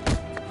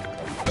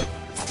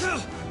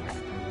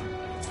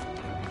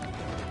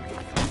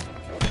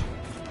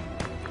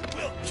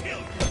 We'll kill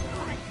you,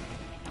 freak.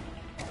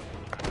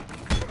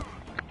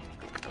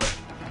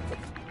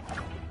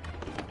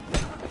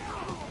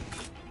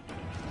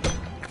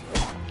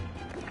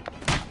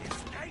 His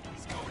knife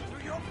is going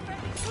through your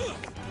face.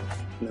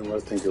 You know what I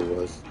think it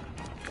was?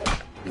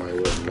 My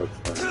wouldn't look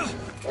funny.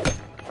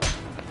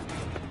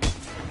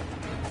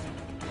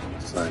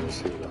 Sign to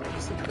see what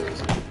obviously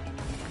crazy.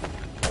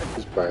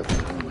 He's probably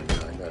thinking, oh my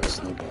god, I got a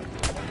snowball.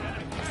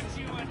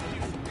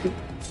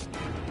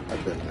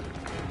 I've been there.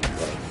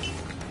 But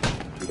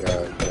you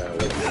gotta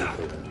look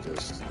deeper than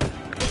just.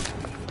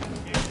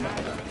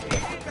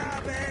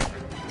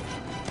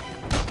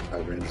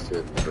 I've been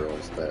interested in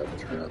girls that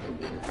turn out to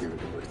be a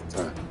huge waste of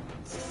time.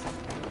 This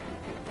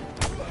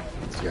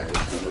guy is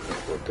kind of looking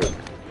for it too.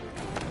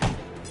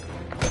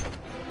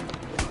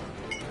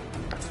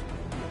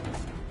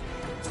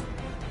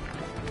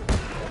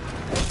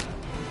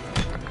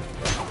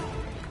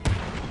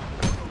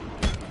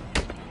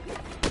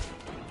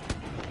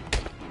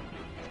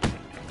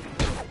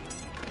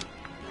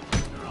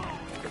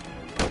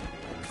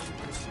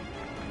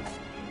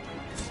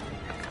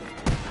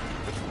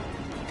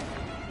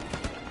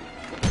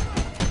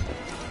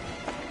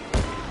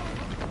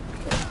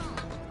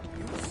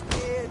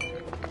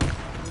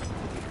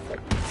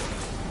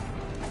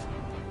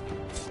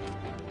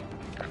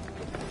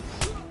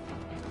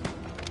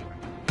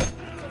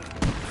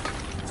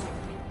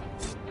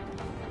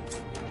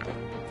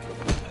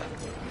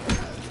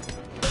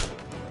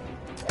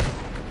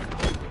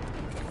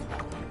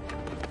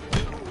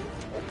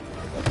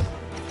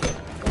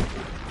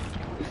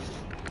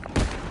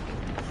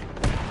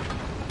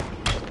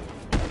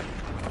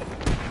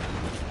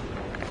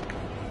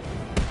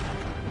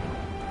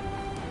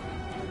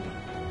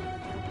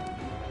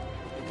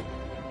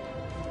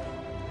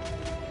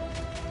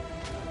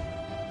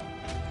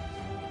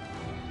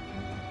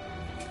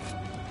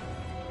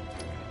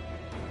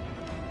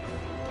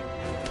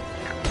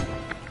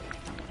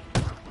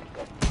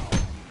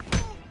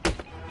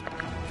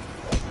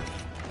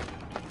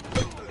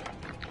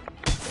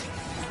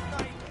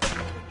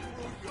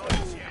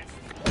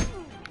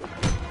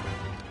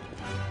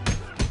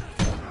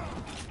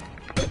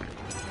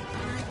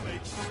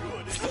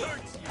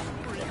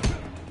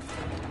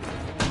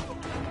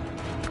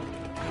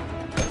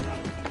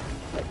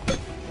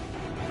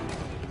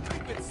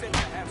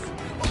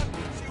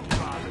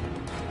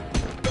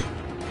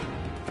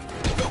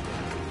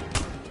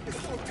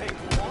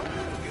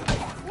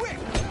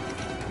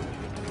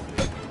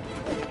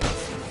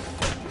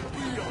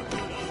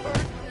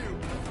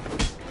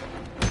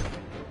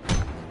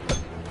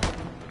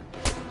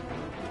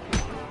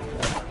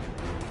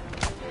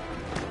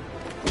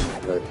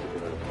 If you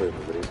were to put in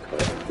the race car,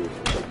 that dude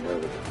would get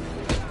nervous.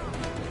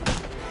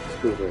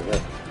 Screw her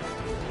up.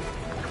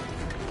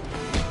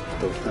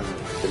 Those kind of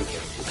things,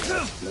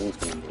 no one's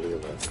going to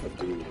believe a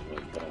dude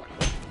like that.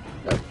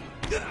 Never.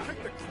 Kick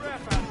the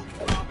crap out of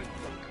you, Robin.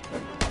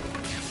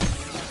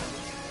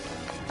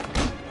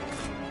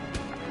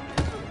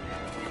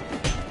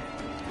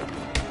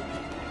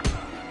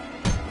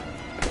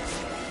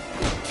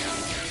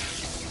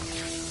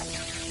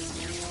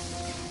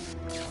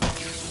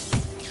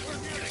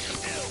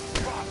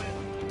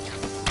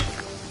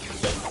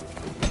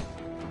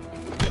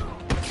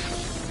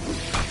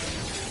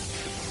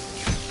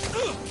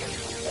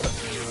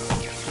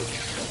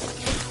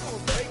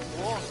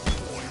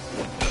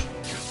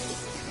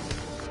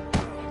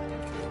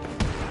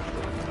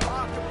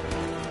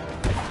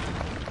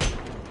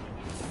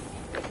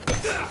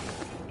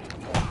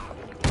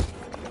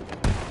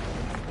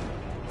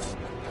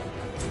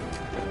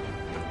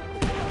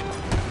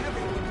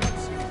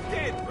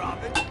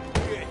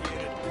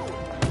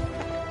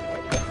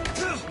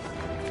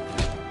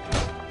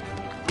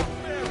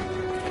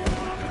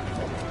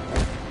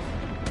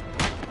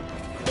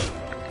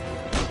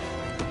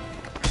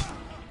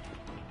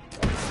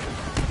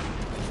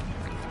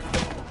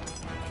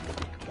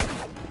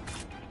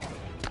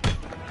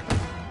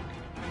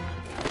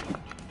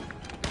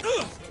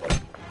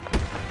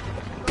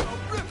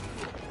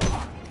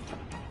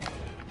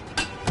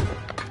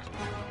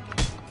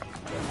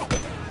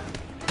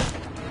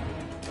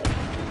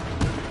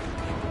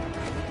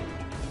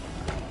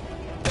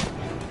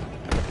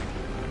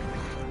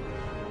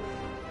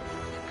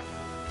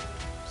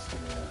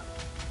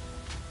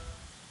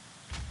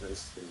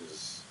 This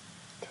is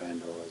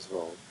Kendall as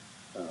well.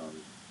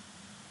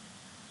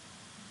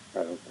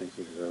 I don't think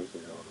he deserves to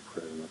go to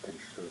prison. I think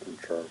he should have been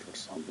charged with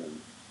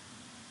something.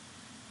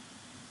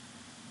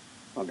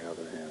 On the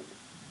other hand,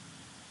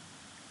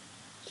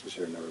 she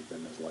should have never been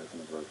in his life in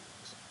the first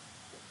place.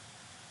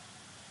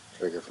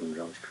 Trigger from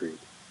Jump Street.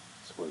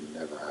 This would have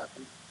never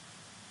happened.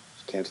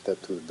 She can't step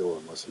through the door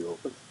unless you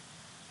open it.